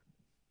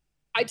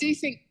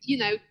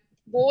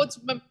 Ward's,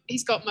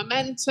 he's got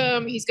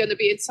momentum. He's going to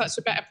be in such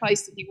a better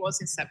place than he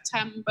was in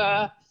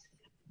September.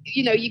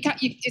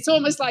 It's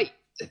almost like,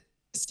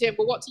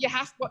 well, what do you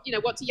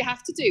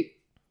have to do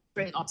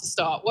for him not to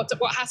start? What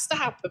has to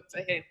happen for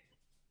him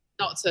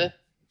not to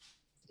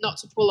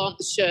pull on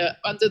the shirt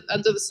under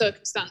the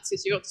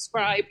circumstances you're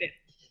describing?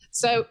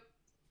 So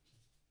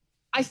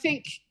I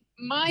think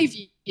my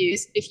view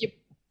is if you're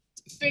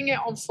doing it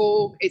on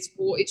form,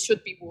 it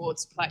should be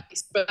Ward's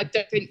place, but I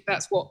don't think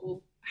that's what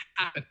will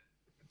happen.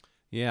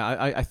 Yeah,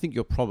 I think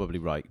you're probably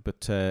right,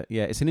 but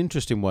it's an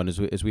interesting one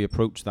as we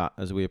approach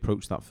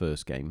that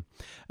first game.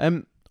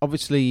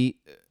 Obviously,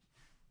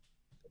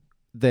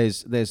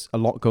 there's a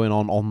lot going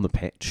on the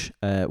pitch,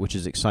 which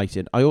is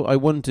exciting. I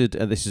wondered,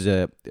 this is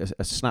a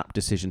snap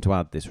decision to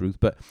add this, Ruth,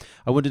 but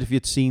I wondered if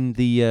you'd seen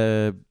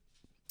the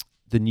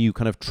new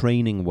kind of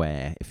training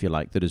wear, if you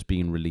like, that has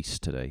been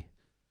released today.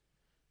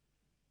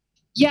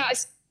 Yeah, I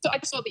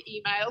saw the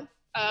email.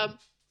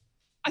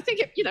 I think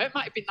it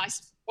might have been nice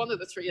if one of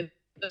the three of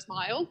them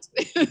smiled,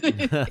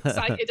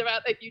 excited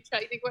about their new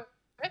training wear.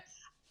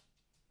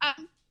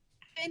 And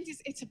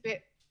it's a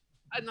bit,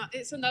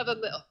 it's another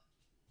little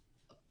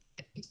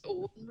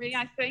ordinary,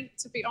 I think,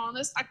 to be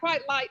honest. I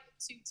quite like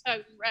the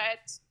two-tone red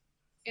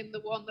in the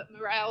one that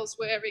Morel's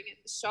wearing in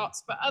the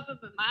shots, but other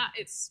than that,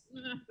 it's.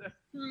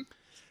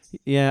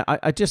 Yeah,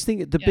 I just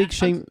think the big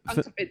shame.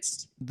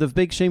 The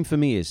big shame for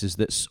me is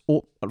that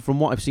from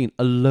what I've seen,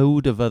 a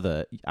load of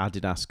other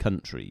Adidas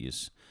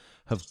countries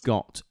have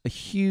got a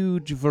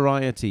huge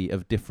variety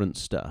of different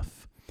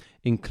stuff,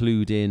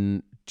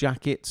 including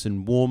jackets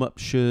and warm-up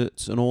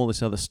shirts and all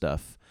this other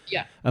stuff.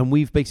 Yeah. And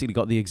we've basically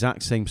got the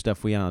exact same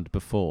stuff we had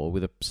before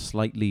with a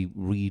slightly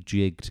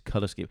rejigged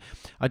colour scheme.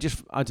 I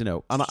don't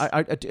know. And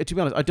I to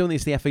be honest, I don't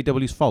think it's the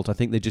FAW's fault. I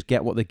think they just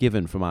get what they're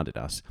given from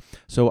Adidas.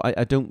 So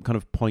I don't kind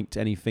of point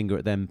any finger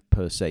at them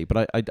per se.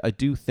 But I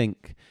do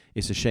think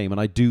it's a shame. And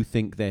I do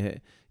think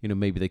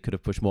maybe they could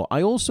have pushed more.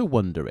 I also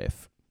wonder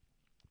if,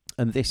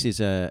 and this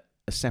is a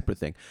separate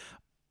thing,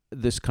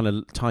 this kind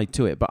of tied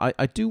to it, but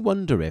I do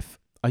wonder if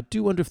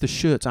the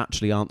shirts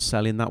actually aren't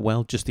selling that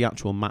well, just the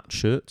actual matte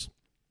shirts.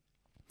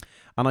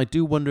 And I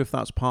do wonder if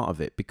that's part of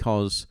it,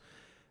 because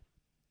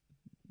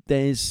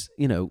there's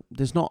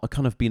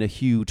not been a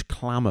huge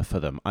clamour for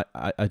them,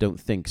 I don't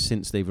think,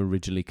 since they've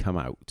originally come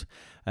out.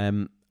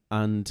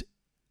 And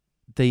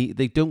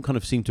they don't kind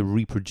of seem to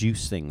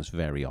reproduce things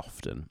very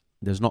often.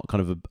 There's not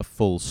kind of a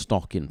full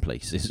stock in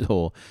places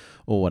or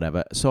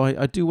whatever. So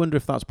I do wonder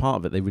if that's part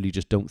of it. They really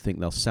just don't think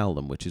they'll sell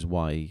them, which is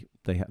why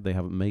they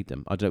haven't made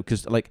them. I don't know,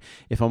 because like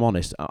if I'm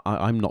honest,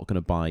 I'm not going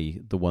to buy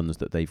the ones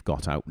that they've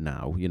got out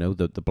now. You know,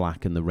 the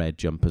black and the red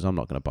jumpers. I'm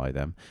not going to buy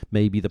them.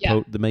 Maybe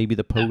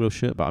the polo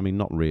shirt, but I mean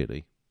not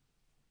really.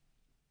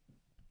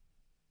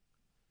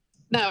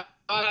 No,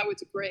 I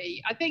would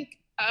agree. I think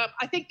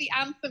the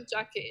anthem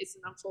jacket is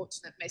an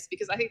unfortunate miss,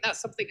 because I think that's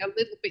something a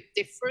little bit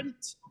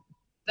different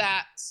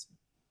that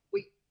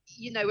we,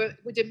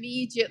 would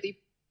immediately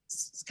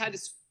kind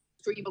of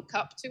scream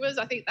up to us.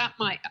 I think that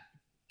might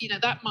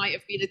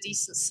have been a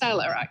decent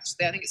seller,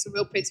 actually. I think it's a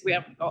real pity we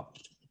haven't got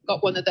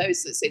one of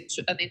those that's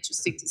an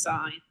interesting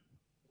design.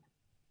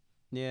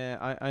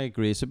 Yeah, I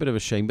agree. It's a bit of a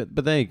shame,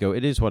 but there you go.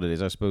 It is what it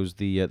is. I suppose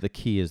the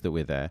key is that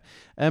we're there.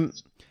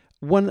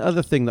 One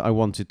other thing that I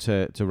wanted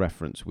to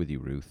reference with you,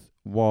 Ruth,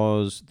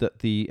 was that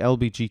the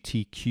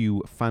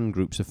LGBTQ fan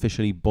groups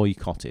officially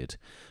boycotted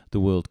the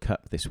World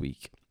Cup this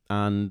week.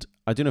 And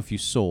I don't know if you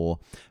saw,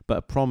 but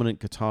a prominent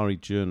Qatari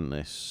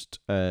journalist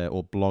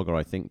or blogger,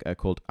 I think,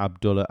 called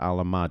Abdullah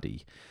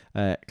Al-Ahmadi,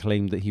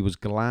 claimed that he was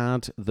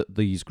glad that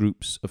these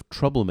groups of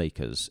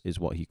troublemakers, is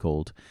what he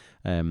called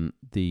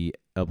the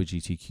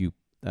LGBTQ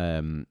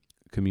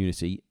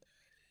community,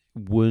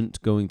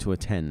 weren't going to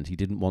attend. He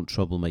didn't want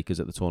troublemakers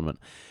at the tournament.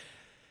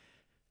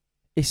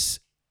 It's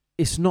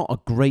not a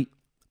great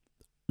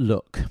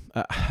look.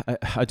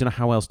 I don't know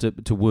how else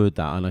to word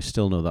that, and I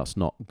still know that's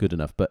not good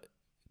enough. But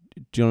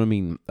do you know what I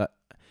mean?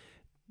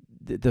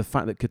 The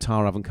fact that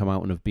Qatar haven't come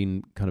out and have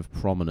been kind of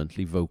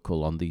prominently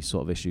vocal on these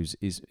sort of issues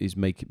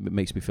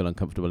makes me feel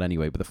uncomfortable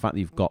anyway. But the fact that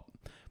you've got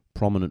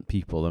prominent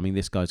people, I mean,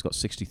 this guy's got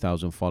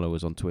 60,000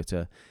 followers on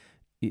Twitter.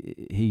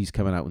 He's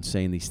coming out and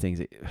saying these things.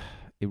 It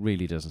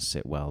really doesn't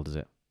sit well, does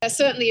it? I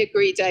certainly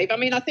agree, Dave. I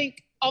mean, I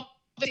think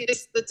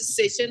obviously the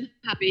decision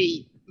had to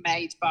be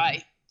made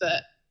by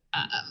the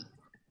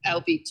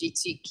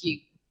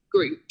LGBTQ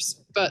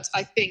groups, but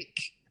I think,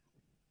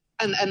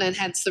 and then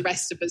hence the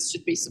rest of us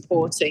should be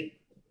supporting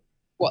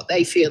what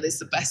they feel is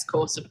the best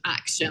course of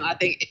action. I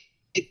think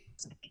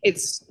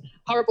it's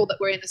horrible that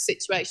we're in a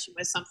situation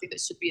where something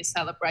that should be a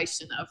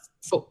celebration of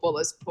football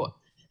has put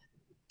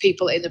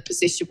people in a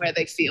position where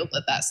they feel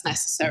that that's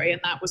necessary,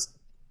 and that was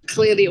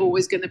clearly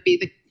always going to be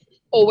an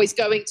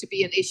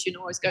issue and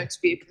always going to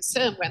be a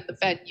concern when the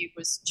venue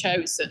was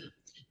chosen.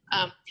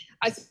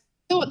 I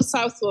thought the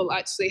Southwell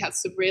actually had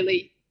some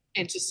really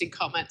interesting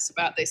comments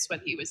about this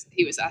when he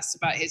was asked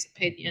about his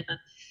opinion, and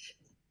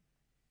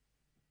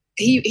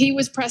he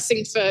was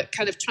pressing for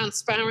kind of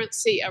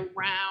transparency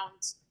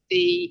around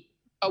the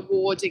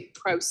awarding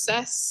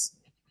process,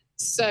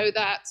 so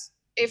that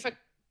if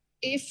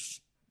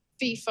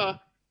FIFA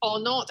are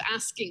not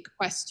asking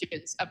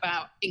questions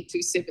about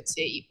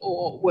inclusivity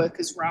or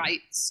workers'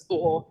 rights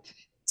or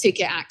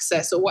ticket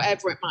access or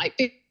whatever it might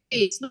be,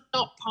 it's not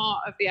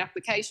part of the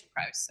application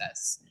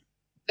process,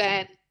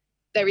 then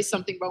there is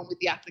something wrong with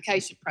the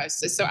application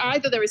process. So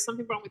either there is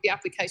something wrong with the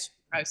application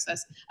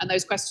process and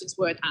those questions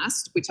weren't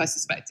asked, which I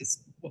suspect is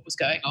what was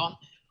going on,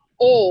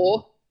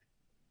 or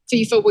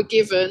FIFA were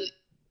given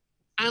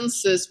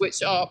answers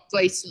which are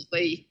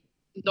blatantly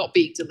not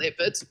being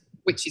delivered,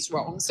 which is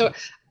wrong. So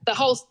the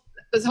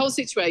whole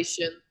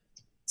situation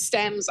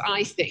stems,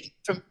 I think,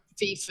 from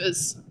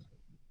FIFA's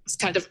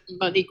kind of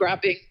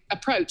money-grabbing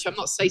approach. I'm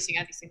not stating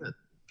anything that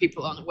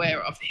people aren't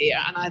aware of here,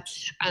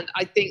 and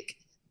I think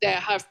there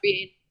have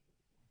been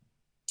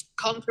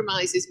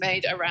compromises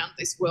made around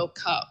this World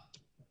Cup,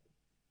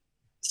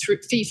 through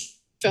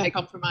FIFA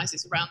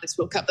compromises around this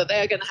World Cup that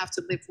they're going to have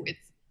to live with,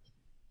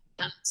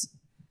 and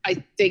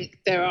I think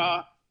there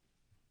are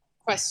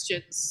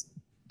questions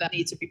that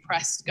need to be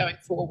pressed going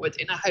forward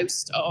in a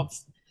host of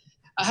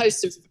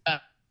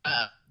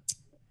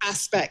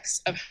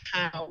aspects of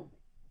how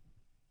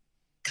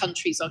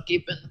countries are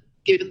given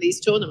these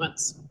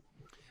tournaments.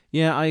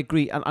 Yeah, I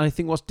agree. And I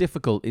think what's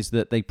difficult is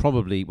that they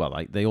probably,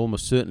 they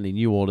almost certainly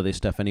knew all of this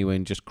stuff anyway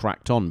and just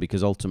cracked on,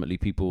 because ultimately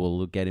people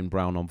will get in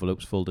brown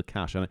envelopes full of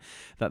cash. And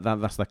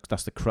that's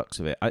the crux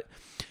of it.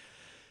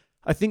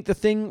 I think the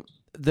thing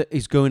that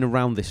is going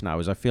around this now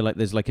is I feel like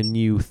there's like a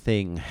new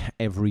thing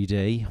every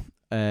day.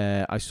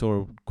 I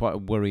saw quite a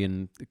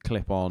worrying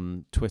clip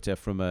on Twitter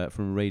from a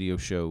radio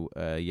show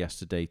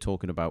yesterday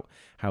talking about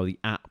how the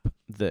app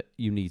that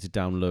you need to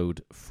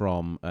download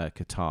from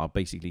Qatar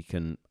basically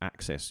can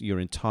access your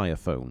entire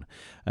phone,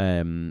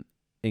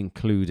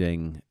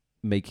 including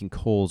making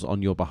calls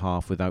on your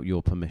behalf without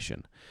your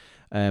permission.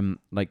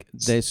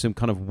 There's some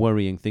kind of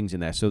worrying things in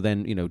there. So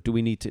then, do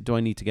I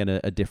need to get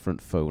a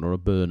different phone or a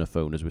burner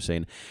phone, as we're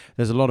saying?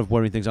 There's a lot of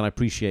worrying things, and I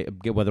appreciate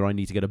whether I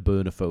need to get a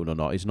burner phone or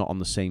not is not on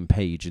the same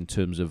page in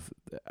terms of,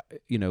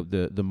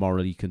 the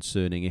morally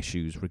concerning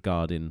issues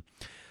regarding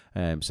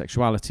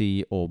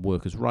sexuality or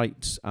workers'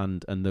 rights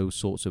and those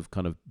sorts of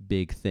kind of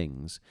big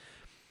things.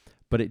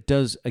 But it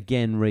does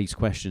again raise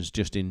questions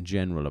just in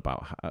general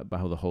about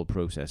how the whole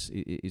process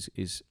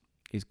is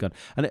gone,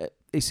 and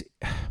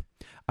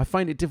I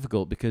find it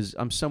difficult because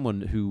I'm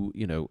someone who,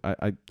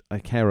 I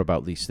care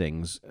about these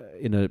things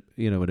in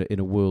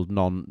a world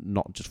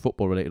not just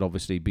football related.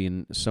 Obviously,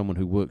 being someone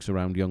who works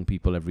around young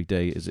people every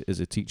day as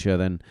a teacher,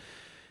 then,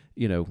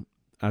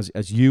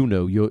 as you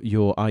know,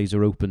 your eyes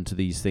are open to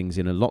these things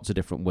in lots of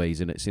different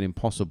ways, and it's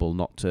impossible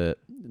not to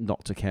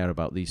care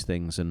about these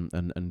things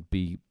and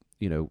be,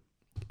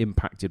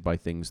 impacted by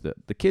things that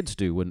the kids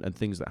do and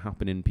things that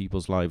happen in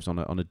people's lives on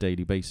a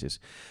daily basis.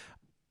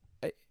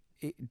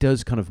 It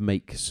does kind of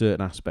make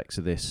certain aspects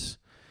of this,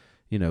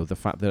 the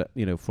fact that,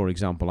 for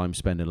example, I'm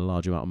spending a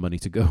large amount of money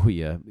to go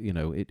here,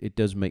 it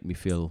does make me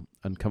feel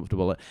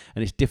uncomfortable.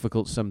 And it's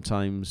difficult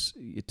sometimes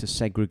to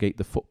segregate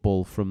the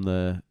football from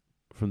the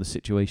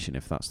situation,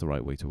 if that's the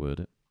right way to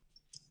word it.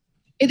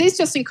 It is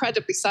just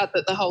incredibly sad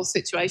that the whole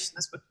situation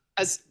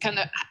has kind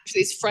of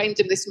is framed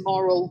in this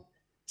moral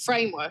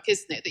framework,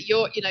 isn't it? That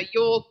you're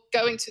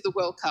going to the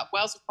World Cup,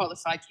 Wales have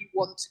qualified, you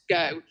want to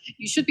go.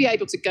 You should be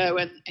able to go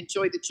and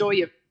enjoy the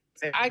joy of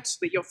it.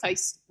 Actually, you're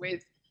faced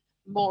with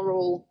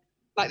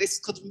this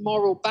kind of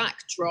moral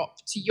backdrop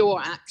to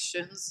your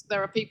actions.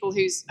 There are people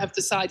who have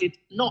decided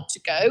not to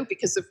go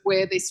because of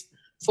where this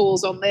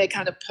falls on their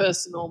kind of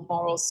personal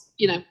morals,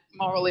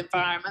 moral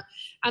environment.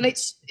 And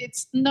it's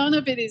none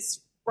of it is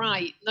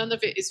right. None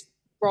of it is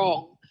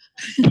wrong.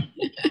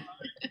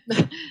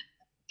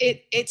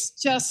 It's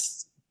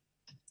just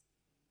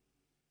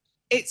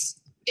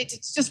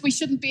we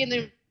shouldn't be in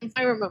an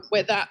environment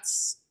where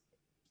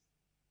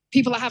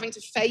people are having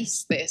to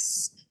face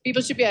this.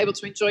 People should be able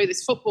to enjoy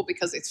this football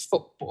because it's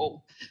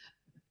football.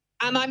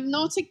 And I'm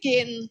not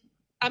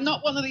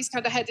one of these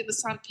kind of head in the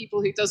sand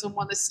people who doesn't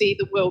want to see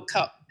the World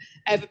Cup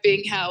ever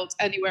being held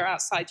anywhere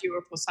outside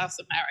Europe or South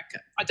America.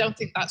 I don't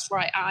think that's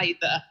right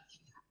either.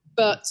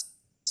 But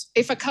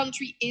if a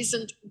country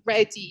isn't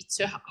ready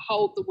to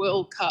hold the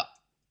World Cup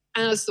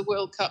as the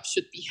World Cup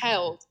should be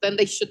held, then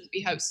they shouldn't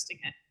be hosting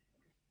it.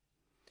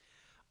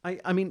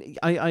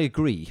 I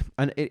agree,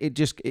 and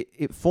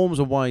it forms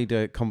a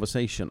wider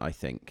conversation, I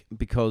think,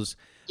 because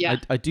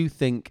I do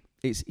think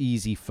it's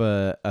easy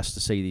for us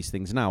to say these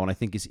things now, and I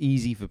think it's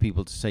easy for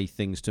people to say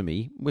things to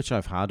me, which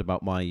I've had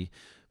about my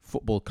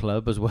football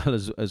club as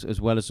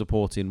well as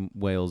supporting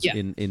Wales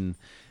in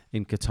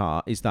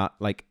Qatar. Is that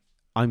like,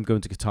 I'm going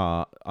to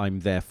Qatar,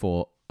 I'm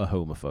therefore a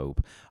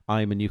homophobe.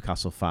 I'm a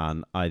Newcastle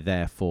fan, I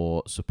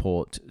therefore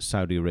support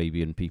Saudi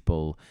Arabian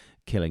people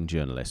killing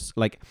journalists.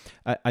 Like,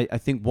 I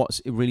think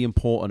what's really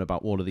important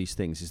about all of these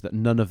things is that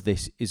none of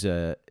this is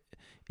a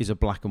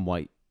black and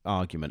white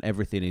argument.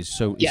 Everything is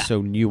so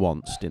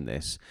nuanced in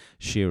this.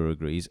 Shearer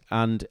agrees,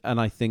 and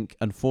I think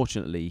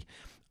unfortunately,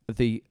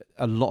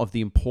 a lot of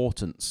the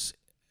importance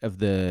of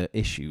the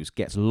issues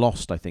gets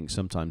lost, I think,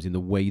 sometimes in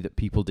the way that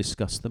people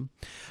discuss them.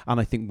 And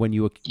I think when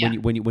you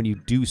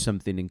do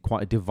something in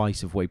quite a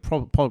divisive way,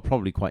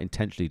 probably quite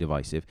intentionally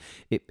divisive,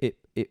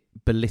 it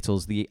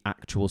belittles the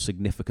actual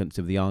significance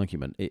of the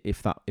argument,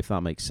 if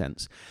that makes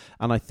sense.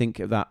 And I think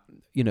that,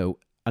 and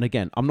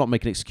again, I'm not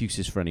making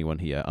excuses for anyone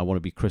here. I want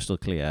to be crystal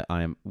clear.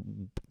 I am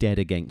dead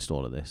against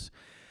all of this.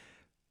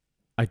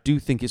 I do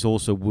think it's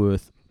also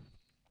worth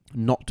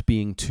not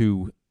being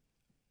too,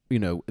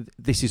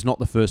 this is not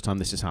the first time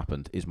this has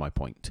happened, is my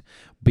point.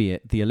 Be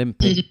it the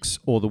Olympics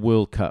or the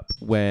World Cup,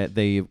 where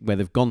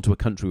they've gone to a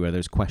country where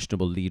there's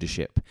questionable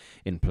leadership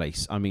in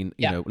place. I mean,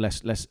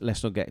 let's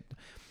not get,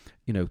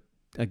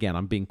 again,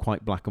 I'm being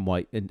quite black and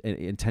white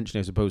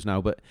intentionally, I suppose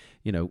now, but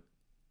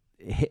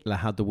Hitler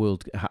had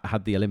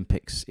the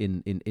Olympics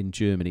in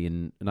Germany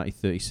in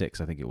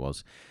 1936, I think it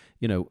was.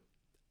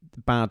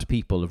 Bad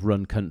people have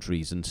run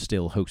countries and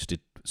still hosted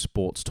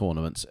sports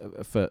tournaments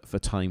for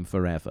time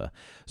forever.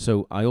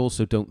 So I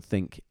also don't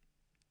think,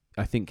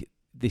 I think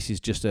this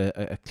is just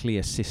a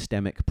clear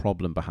systemic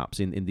problem perhaps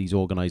in these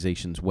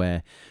organisations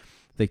where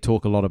they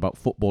talk a lot about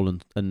football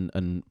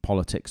and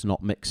politics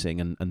not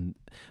mixing, and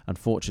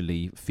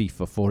unfortunately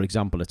FIFA, for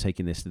example, are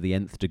taking this to the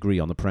nth degree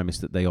on the premise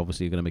that they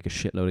obviously are going to make a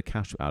shitload of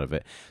cash out of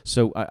it.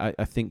 So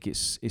I think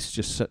it's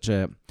just such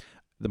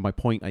my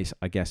point,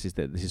 I guess, is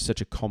that this is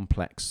such a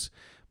complex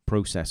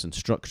process and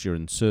structure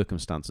and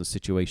circumstance and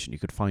situation. You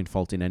could find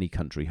fault in any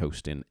country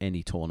hosting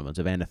any tournament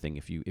of anything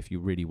if you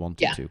really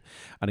wanted to.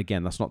 And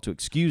again, that's not to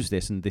excuse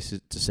this, and this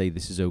is to say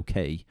this is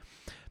okay.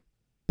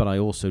 But I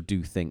also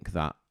do think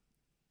that,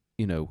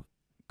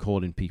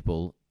 calling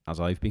people, as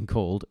I've been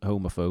called,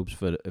 homophobes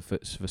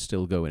for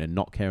still going and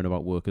not caring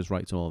about workers'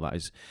 rights and all that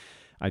is,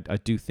 I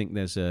do think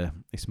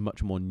it's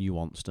much more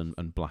nuanced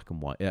and black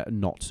and white,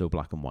 not so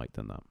black and white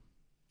than that.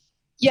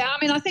 Yeah, I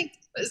mean, I think,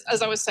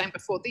 as I was saying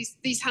before,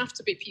 these have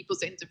to be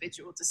people's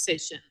individual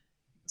decisions.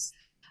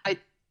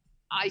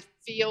 I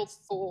feel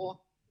for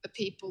the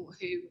people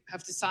who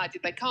have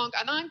decided they can't,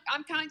 and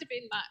I'm kind of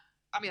in that.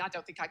 I mean, I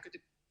don't think I could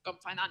have gone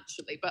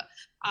financially, but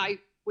I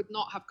would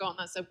not have gone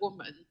as a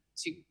woman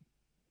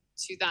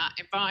to that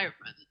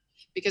environment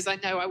because I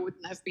know I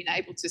wouldn't have been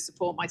able to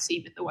support my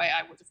team in the way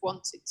I would have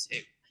wanted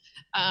to.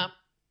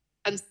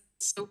 And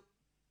so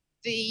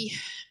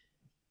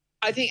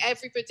I think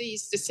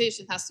everybody's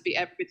decision has to be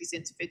everybody's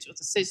individual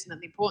decision.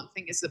 And the important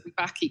thing is that we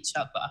back each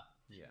other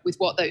with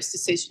what those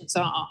decisions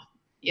are.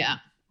 Yeah.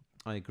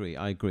 I agree.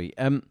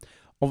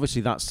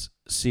 Obviously that's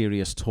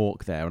serious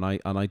talk there. And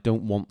I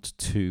don't want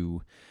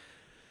to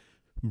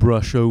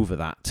brush over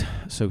that,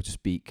 so to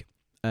speak.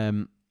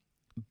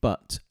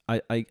 But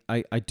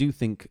I do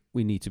think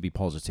we need to be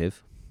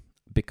positive,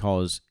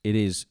 because it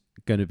is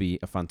going to be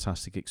a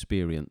fantastic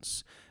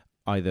experience,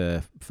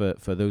 either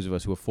for those of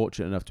us who are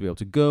fortunate enough to be able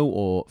to go,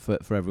 or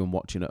for everyone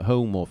watching at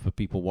home, or for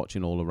people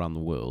watching all around the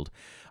world.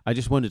 I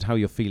just wondered how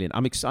you're feeling.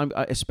 I'm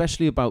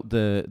especially about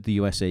the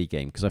USA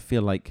game, because I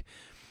feel like,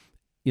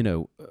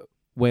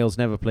 Wales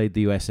never played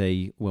the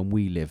USA when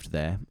we lived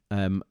there.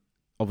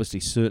 Obviously,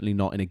 certainly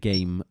not in a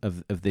game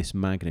of this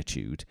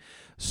magnitude.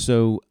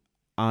 So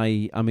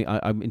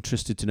I'm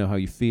interested to know how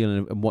you feel,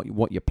 and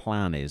what your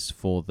plan is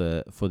for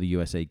the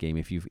USA game,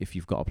 if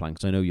you've got a plan,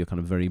 because I know you're kind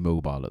of very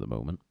mobile at the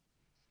moment.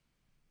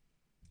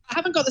 I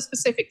haven't got the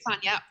specific plan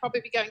yet.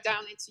 Probably be going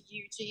down into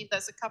Eugene.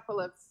 There's a couple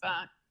of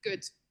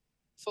good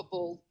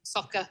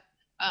soccer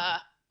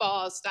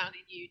bars down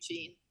in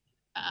Eugene.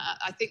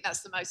 I think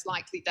that's the most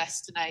likely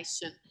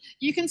destination.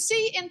 You can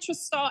see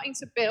interest starting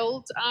to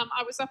build.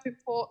 I was up in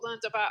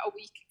Portland about a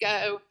week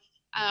ago,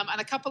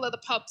 and a couple of the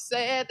pubs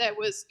there. There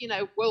was,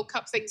 World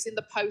Cup things in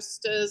the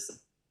posters.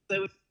 There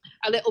was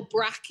a little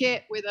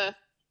bracket with a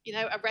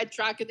red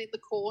dragon in the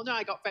corner.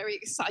 I got very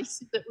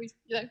excited that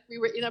we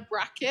were in a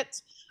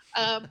bracket.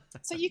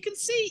 So you can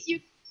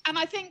see and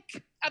I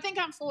think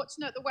I'm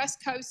fortunate. The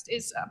West Coast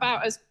is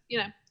about as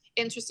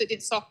interested in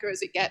soccer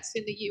as it gets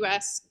in the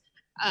US,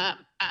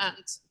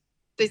 and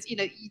there's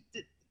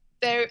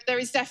there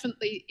is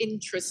definitely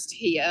interest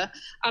here.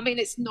 I mean,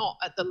 it's not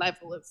at the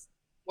level of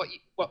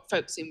what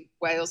folks in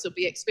Wales will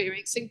be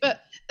experiencing,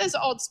 but there's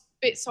odds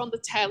bits on the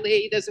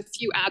telly. There's a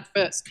few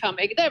adverts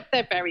coming. They're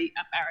very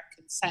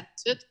American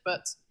centered,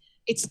 but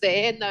it's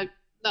there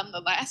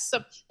nonetheless.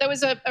 So there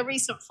was a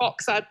recent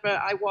Fox advert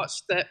I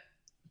watched that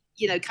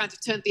kind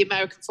of turned the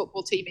American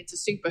football team into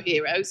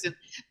superheroes,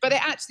 but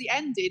it actually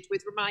ended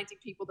with reminding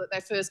people that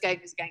their first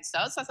game is against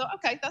us. I thought,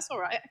 okay, that's all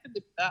right, I can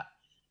live with that.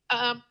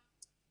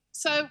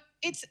 So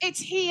it's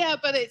here,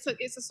 but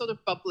it's a sort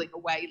of bubbling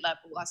away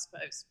level, I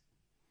suppose.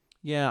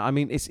 Yeah, I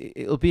mean,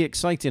 it'll be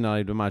exciting.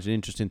 I'd imagine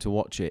interesting to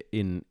watch it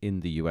in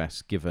the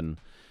US, given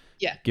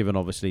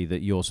obviously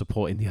that you're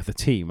supporting the other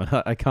team,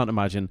 and I can't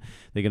imagine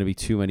there are going to be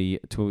too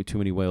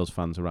many Wales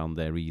fans around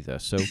there either.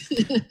 So,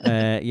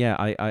 I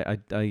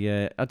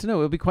don't know.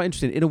 It'll be quite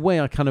interesting in a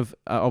way. I kind of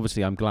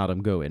obviously I'm glad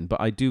I'm going,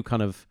 but I do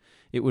kind of.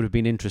 It would have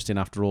been interesting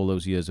after all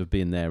those years of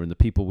being there and the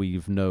people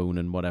we've known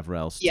and whatever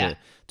else to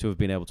have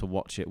been able to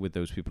watch it with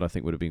those people. I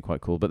think would have been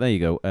quite cool. But there you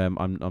go.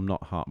 I'm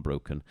not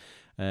heartbroken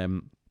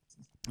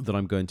that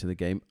I'm going to the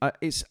game. I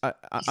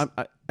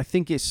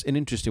think it's an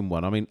interesting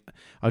one. I mean,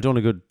 I don't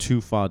want to go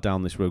too far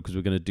down this road, because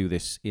we're going to do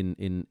this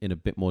in a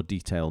bit more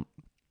detail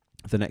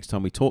the next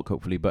time we talk,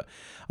 hopefully. But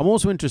I'm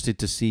also interested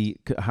to see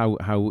how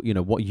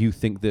what you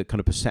think the kind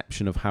of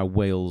perception of how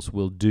Wales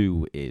will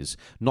do is,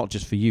 not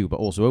just for you but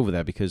also over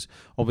there, because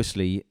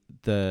obviously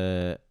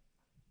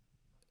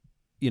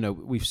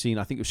we've seen,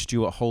 I think it was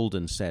Stuart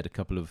Holden said a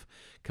couple of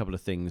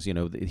things,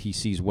 that he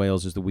sees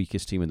Wales as the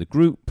weakest team in the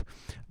group,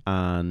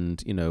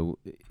 and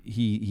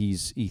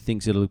he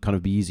thinks it'll kind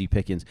of be easy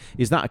pickings.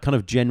 Is that a kind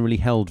of generally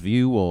held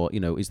view, or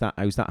is that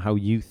how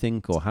you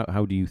think, or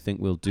how do you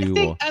think we'll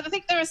do? I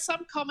think there are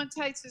some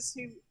commentators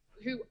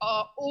who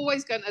are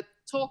always going to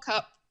talk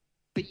up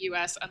the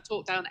US and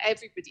talk down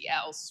everybody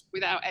else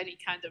without any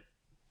kind of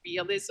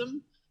realism,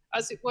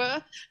 as it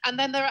were, and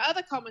then there are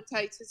other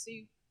commentators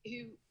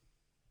who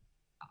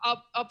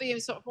are being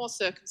sort of more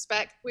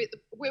circumspect.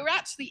 We're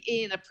actually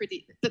in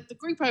the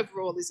group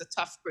overall is a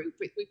tough group.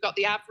 We've got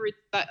the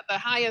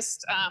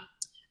highest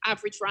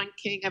average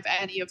ranking of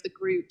any of the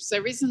groups.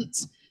 There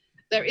isn't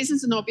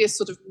an obvious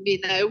sort of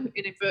minnow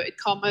in inverted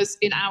commas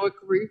in our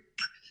group.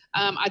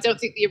 I don't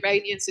think the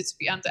Iranians are to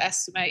be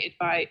underestimated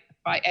by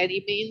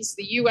any means.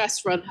 The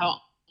US run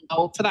hot and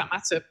cold, for that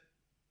matter.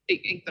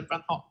 England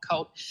run hot and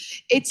cold.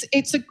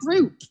 It's a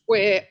group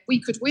where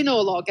we could win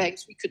all our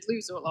games, we could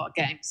lose all our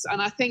games,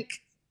 and I think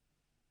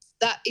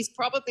that is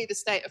probably the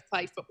state of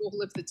play for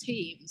all of the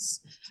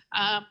teams.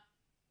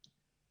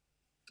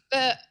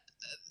 The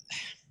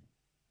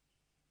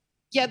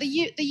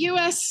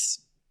US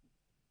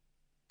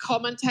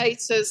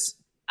commentators.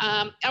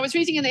 I was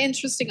reading an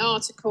interesting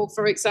article,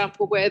 for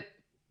example, where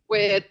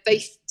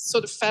they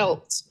sort of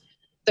felt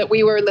that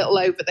we were a little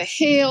over the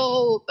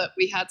hill, that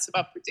we had some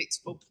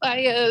unpredictable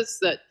players,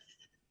 that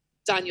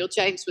Daniel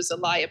James was a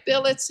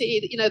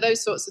liability,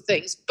 those sorts of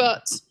things.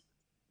 But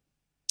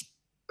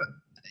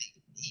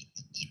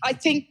I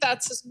think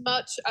that's as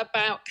much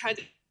about kind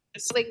of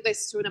selling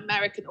this to an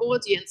American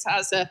audience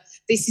as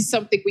this is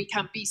something we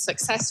can be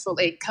successful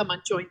in, come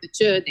and join the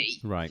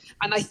journey. Right.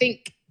 And I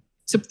think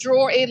to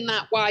draw in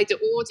that wider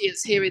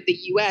audience here in the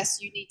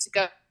US, you need to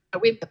go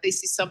in, but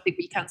this is something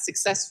we can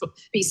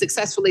be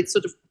successful in,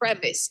 sort of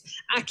premise,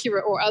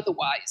 accurate or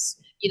otherwise.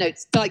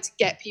 It's like to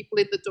get people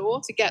in the door,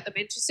 to get them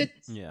interested.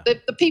 Yeah.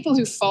 The people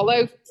who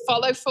follow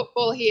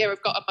football here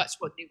have got a much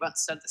more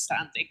nuanced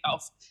understanding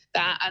of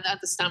that and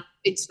understand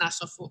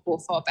international football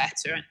far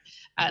better,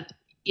 and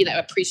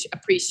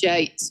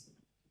appreciate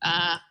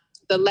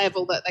the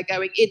level that they're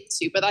going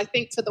into. But I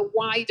think for the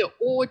wider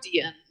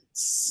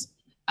audience,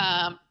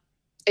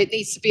 it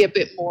needs to be a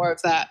bit more of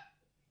that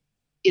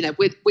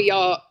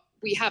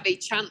we have a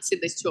chance in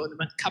this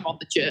tournament. Come on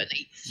the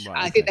journey.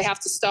 Right, I think they have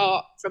to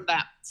start from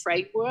that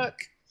framework.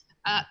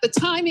 The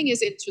timing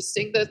is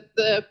interesting.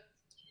 The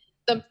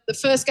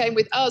first game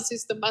with us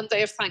is the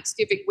Monday of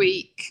Thanksgiving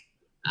week,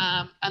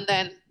 and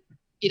then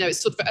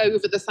it's sort of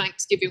over the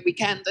Thanksgiving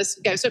weekend. There's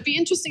some games, so it'd be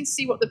interesting to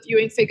see what the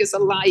viewing figures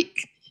are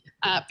like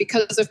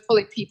because of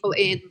pulling people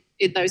in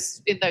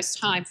those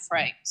time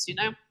frames.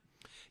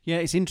 Yeah,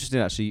 it's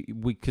interesting actually,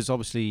 because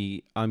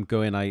obviously I'm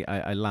going.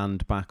 I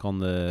land back on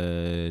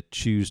the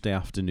Tuesday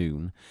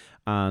afternoon,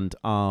 and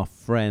our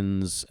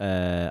friend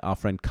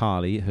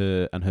Carly,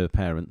 her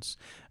parents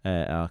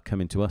are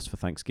coming to us for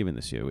Thanksgiving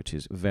this year, which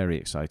is very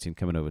exciting.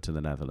 Coming over to the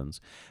Netherlands,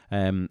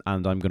 and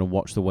I'm going to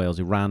watch the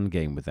Wales-Iran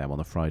game with them on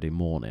a Friday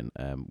morning,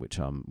 which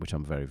I'm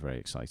very, very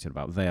excited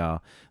about.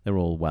 They're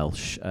all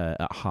Welsh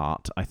at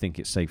heart. I think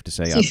it's safe to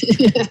say.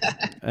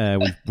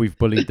 We've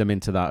bullied them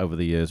into that over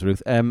the years,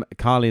 Ruth.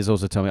 Carly has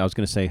also told me, I was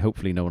going to say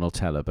hopefully no one will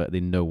tell her, but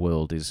in no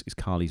world is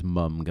Carly's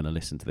mum going to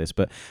listen to this.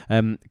 But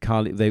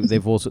Carly,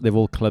 they've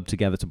all clubbed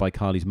together to buy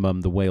Carly's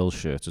mum the Wales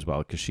shirt as well,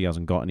 because she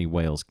hasn't got any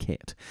Wales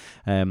kit.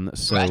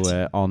 So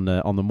on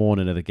the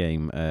morning of the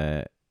game,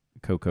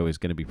 Coco is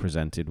going to be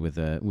presented with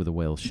a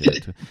Wales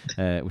shirt,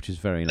 which is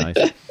very nice.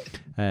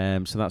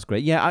 So that's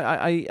great. Yeah,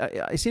 I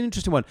it's an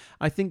interesting one.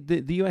 I think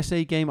the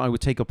USA game, I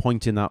would take a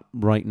point in that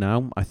right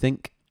now. I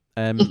think,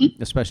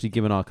 especially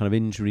given our kind of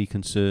injury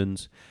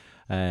concerns,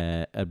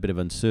 a bit of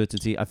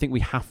uncertainty. I think we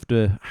have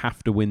to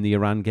win the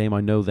Iran game. I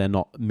know they're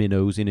not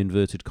minnows in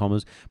inverted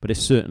commas, but it's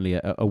certainly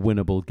a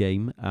winnable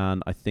game.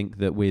 And I think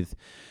that with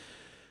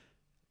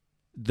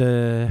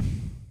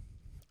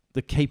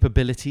the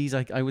capabilities,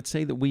 I would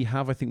say that we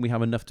have. I think we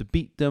have enough to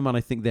beat them, and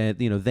I think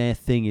their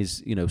thing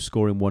is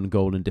scoring one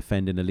goal and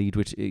defending a lead,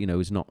 which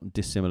is not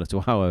dissimilar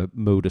to our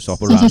modus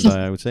operandi.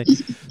 I would say.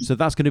 So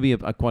that's going to be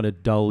quite a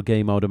dull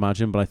game, I would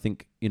imagine. But I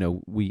think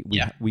we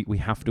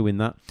have to win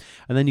that.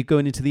 And then you're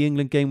going into the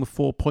England game with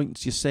 4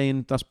 points. You're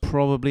saying that's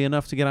probably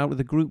enough to get out of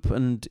the group,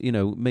 and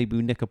maybe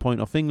we nick a point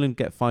off England,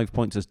 get 5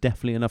 points. That's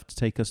definitely enough to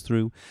take us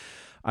through.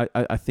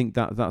 I think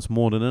that's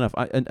more than enough.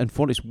 And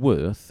for what it's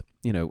worth,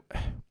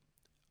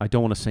 I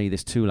don't want to say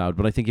this too loud,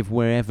 but I think if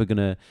we're ever going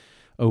to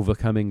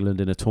overcome England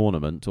in a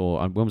tournament,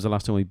 or when was the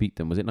last time we beat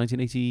them? Was it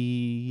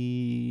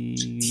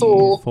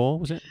 1984?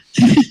 Was it?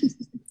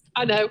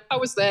 I know, I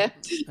was there.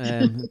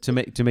 To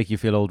make you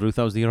feel old, Ruth,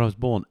 that was the year I was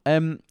born.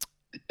 I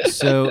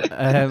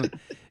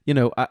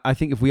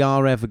think if we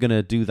are ever going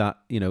to do that,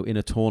 in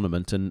a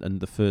tournament, and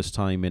the first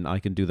time in, I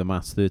can do the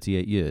maths,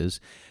 38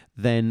 years,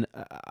 then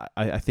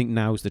I think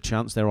now's the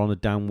chance. They're on a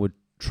downward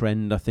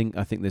trend. I think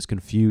there's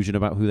confusion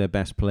about who their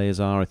best players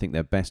are. I think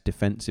their best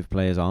defensive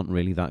players aren't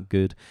really that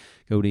good.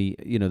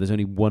 There's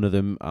only one of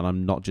them, and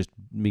I'm not just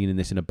meaning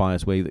this in a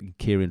biased way, that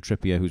Kieran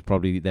Trippier, who's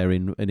probably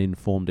an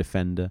informed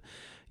defender.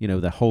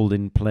 Their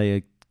holding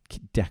player,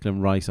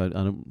 Declan Rice, I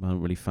don't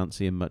really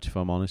fancy him much, if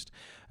I'm honest.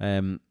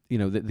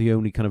 The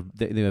only kind of,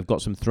 they've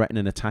got some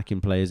threatening attacking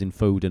players in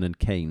Foden and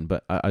Kane,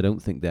 but I don't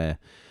think they're,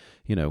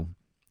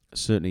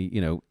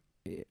 certainly,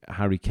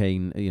 Harry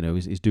Kane,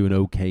 is doing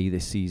okay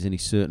this season.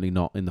 He's certainly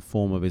not in the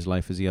form of his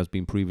life as he has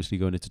been previously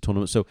going into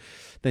tournaments. So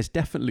there's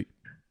definitely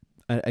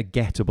a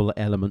gettable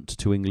element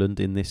to England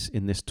in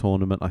this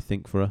tournament, I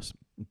think, for us.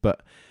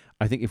 But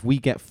I think if we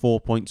get 4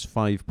 points,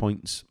 5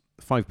 points,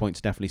 5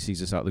 points definitely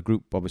sees us out of the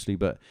group, obviously.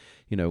 But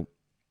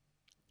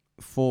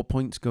 4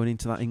 points going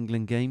into that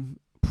England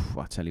game,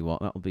 I tell you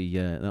what, that'll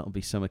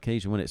be some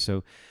occasion, won't it?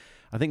 So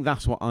I think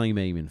that's what I'm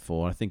aiming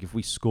for. I think if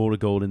we score a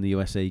goal in the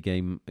USA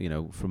game,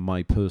 from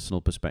my personal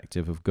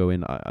perspective of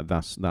going,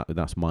 that's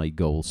my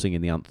goal.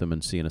 Singing the anthem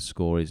and seeing a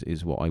score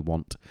is what I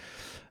want.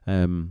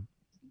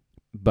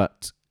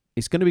 But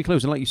it's going to be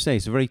close, and like you say,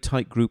 it's a very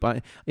tight group.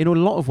 In a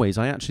lot of ways,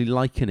 I actually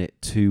liken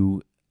it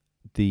to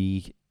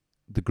the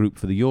group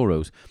for the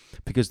Euros,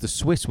 because the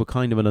Swiss were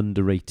kind of an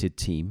underrated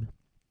team,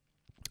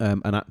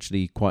 and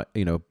actually quite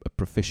a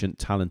proficient,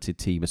 talented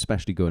team,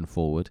 especially going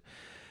forward.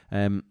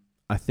 I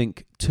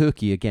think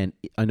Turkey, again,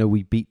 I know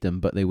we beat them,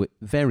 but they were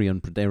a very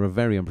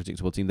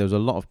unpredictable team. There was a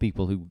lot of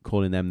people who were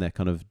calling them their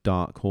kind of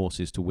dark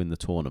horses to win the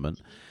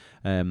tournament,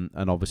 and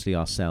obviously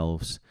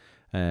ourselves,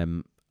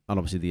 and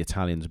obviously the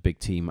Italians, a big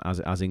team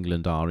as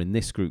England are in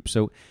this group.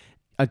 So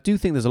I do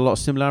think there's a lot of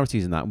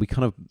similarities in that. We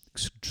kind of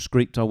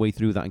scraped our way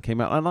through that and came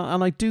out.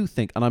 And I do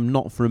think, and I'm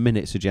not for a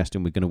minute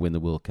suggesting we're going to win the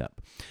World Cup,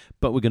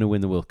 but we're going to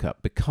win the World Cup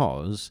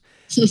because,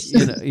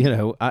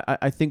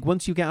 I think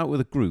once you get out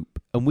with a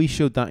group, and we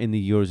showed that in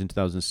the Euros in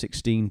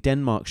 2016,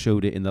 Denmark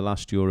showed it in the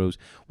last Euros.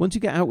 Once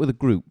you get out with a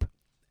group,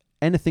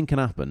 anything can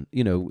happen.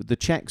 The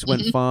Czechs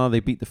went far, they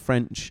beat the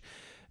French.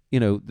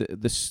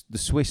 The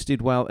Swiss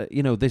did well.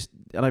 And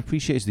I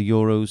appreciate it's the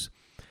Euros,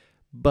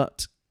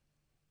 but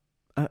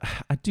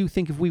I do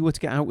think if we were to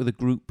get out with a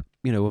group,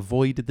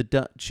 avoided the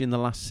Dutch in the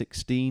last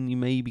 16, you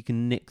maybe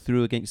can nick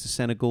through against the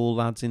Senegal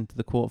lads into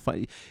the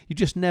quarterfinal. You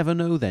just never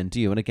know then, do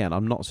you? And again,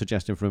 I'm not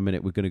suggesting for a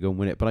minute we're going to go and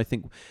win it, but I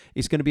think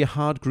it's going to be a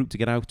hard group to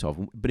get out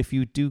of. But if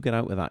you do get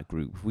out of that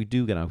group, if we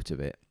do get out of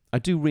it, I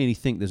do really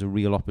think there's a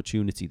real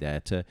opportunity there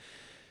to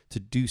to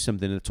do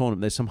something in the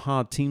tournament. There's some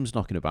hard teams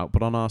knocking about,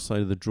 but on our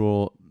side of the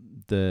draw,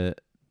 the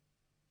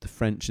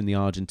French and the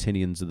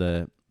Argentinians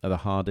are the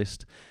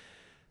hardest.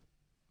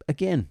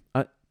 Again,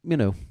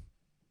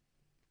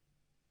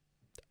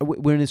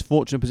 we're in this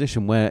fortunate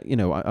position where,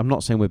 I'm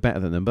not saying we're better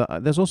than them,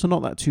 but there's also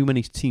not that too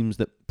many teams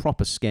that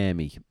proper scare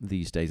me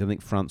these days. I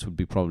think France would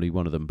be probably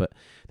one of them, but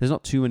there's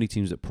not too many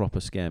teams that proper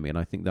scare me, and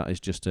I think that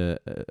is just a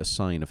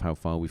sign of how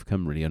far we've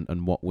come, really,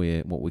 and what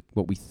we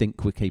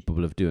think we're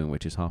capable of doing,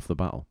 which is half the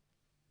battle.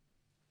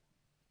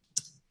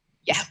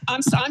 Yeah,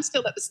 I'm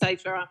still at the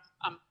stage where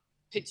I'm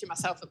pinching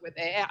myself that we're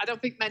there. I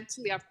don't think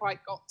mentally I've quite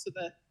got to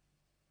the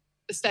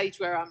stage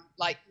where I'm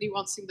like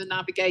nuancing the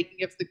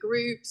navigating of the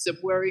groups and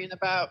worrying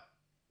about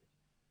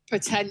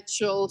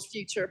potential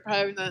future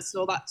opponents and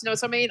all that. You know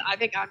what I mean? I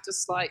think I'm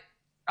just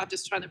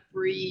trying to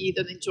breathe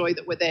and enjoy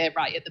that we're there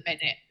right at the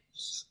minute.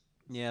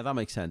 Yeah, that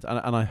makes sense,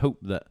 and I hope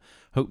that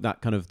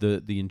kind of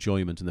the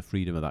enjoyment and the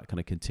freedom of that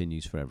kind of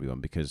continues for everyone,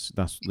 because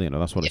that's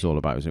what it's all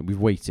about, isn't it? We've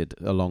waited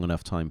a long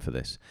enough time for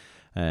this,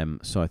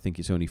 so I think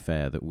it's only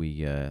fair that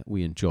we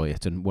enjoy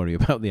it and worry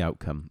about the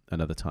outcome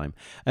another time.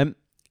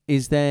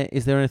 Is there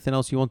anything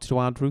else you wanted to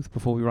add, Ruth,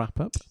 before we wrap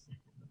up?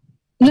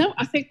 No,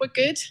 I think we're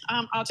good.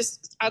 I'll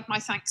just add my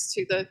thanks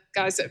to the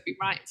guys that have been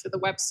writing for the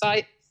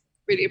website.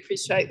 Really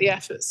appreciate the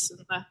efforts and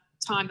the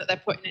time that they're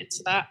putting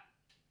into that,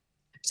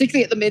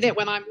 particularly at the minute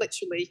when I'm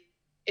literally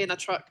in a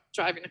truck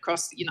driving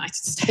across the United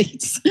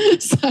States.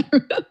 So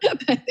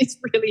it's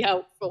really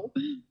helpful.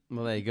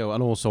 Well, there you go.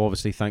 And also,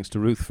 obviously, thanks to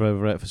Ruth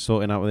for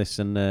sorting out this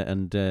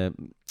and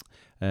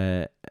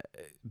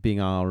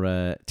being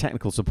our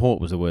technical support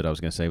was the word I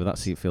was going to say, but that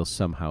feels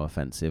somehow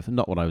offensive.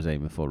 Not what I was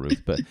aiming for,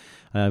 Ruth, but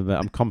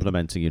I'm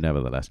complimenting you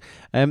nevertheless.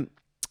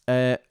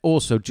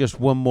 Also, just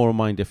one more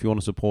reminder, if you want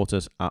to support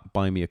us at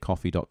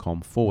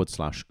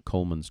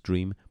buymeacoffee.com/Coleman's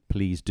Dream,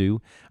 please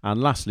do.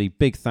 And lastly,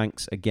 big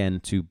thanks again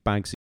to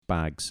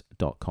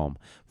bagsybags.com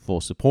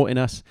for supporting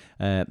us,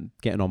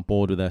 getting on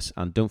board with us.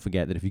 And don't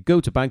forget that if you go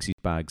to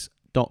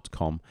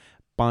bagsybags.com,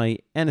 buy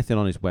anything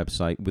on his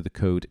website with the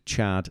code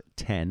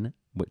CHAD10,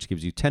 which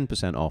gives you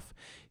 10% off,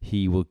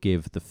 he will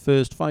give the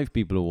first 5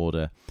 people who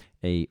order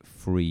a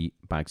free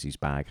Bagsy's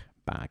bag.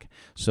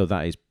 So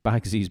that is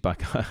Bagsy's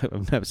bag.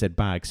 I've never said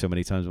bag so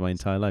many times in my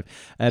entire life.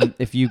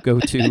 If you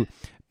go to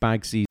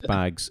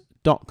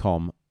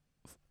bagsybags.com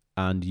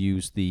and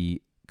use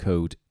the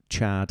code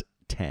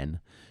CHAD10,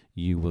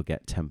 you will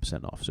get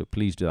 10% off. So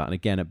please do that. And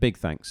again, a big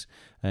thanks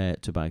to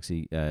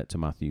Bagsy, to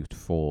Matthew,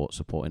 for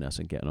supporting us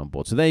and getting on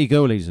board. So there you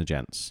go, ladies and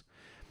gents.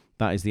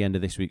 That is the end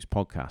of this week's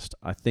podcast.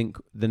 I think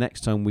the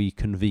next time we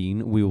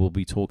convene, we will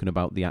be talking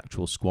about the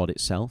actual squad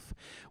itself.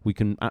 We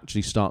can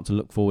actually start to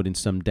look forward in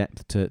some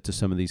depth to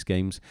some of these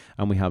games.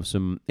 And we have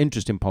some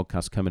interesting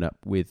podcasts coming up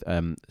with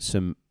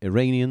some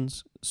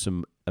Iranians,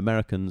 some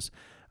Americans,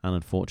 and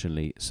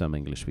unfortunately some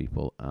English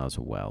people as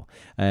well,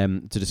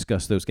 to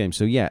discuss those games.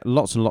 So yeah,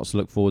 lots and lots to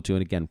look forward to.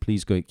 And again,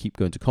 please keep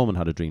going to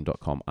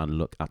ColemanHadADream.com and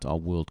look at our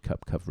World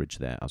Cup coverage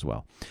there as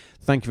well.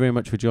 Thank you very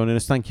much for joining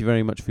us. Thank you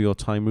very much for your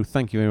time, Ruth.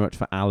 Thank you very much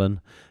for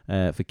Alan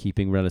for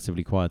keeping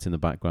relatively quiet in the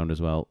background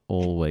as well.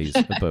 Always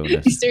a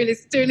bonus. He's doing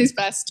his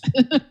best.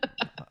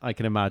 I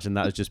can imagine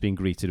that has just been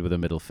greeted with a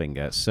middle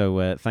finger.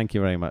 So thank you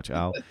very much,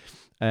 Al.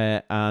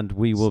 And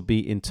we will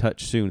be in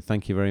touch soon.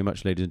 Thank you very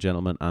much, ladies and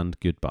gentlemen, and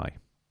goodbye.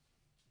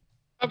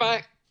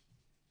 Bye-bye.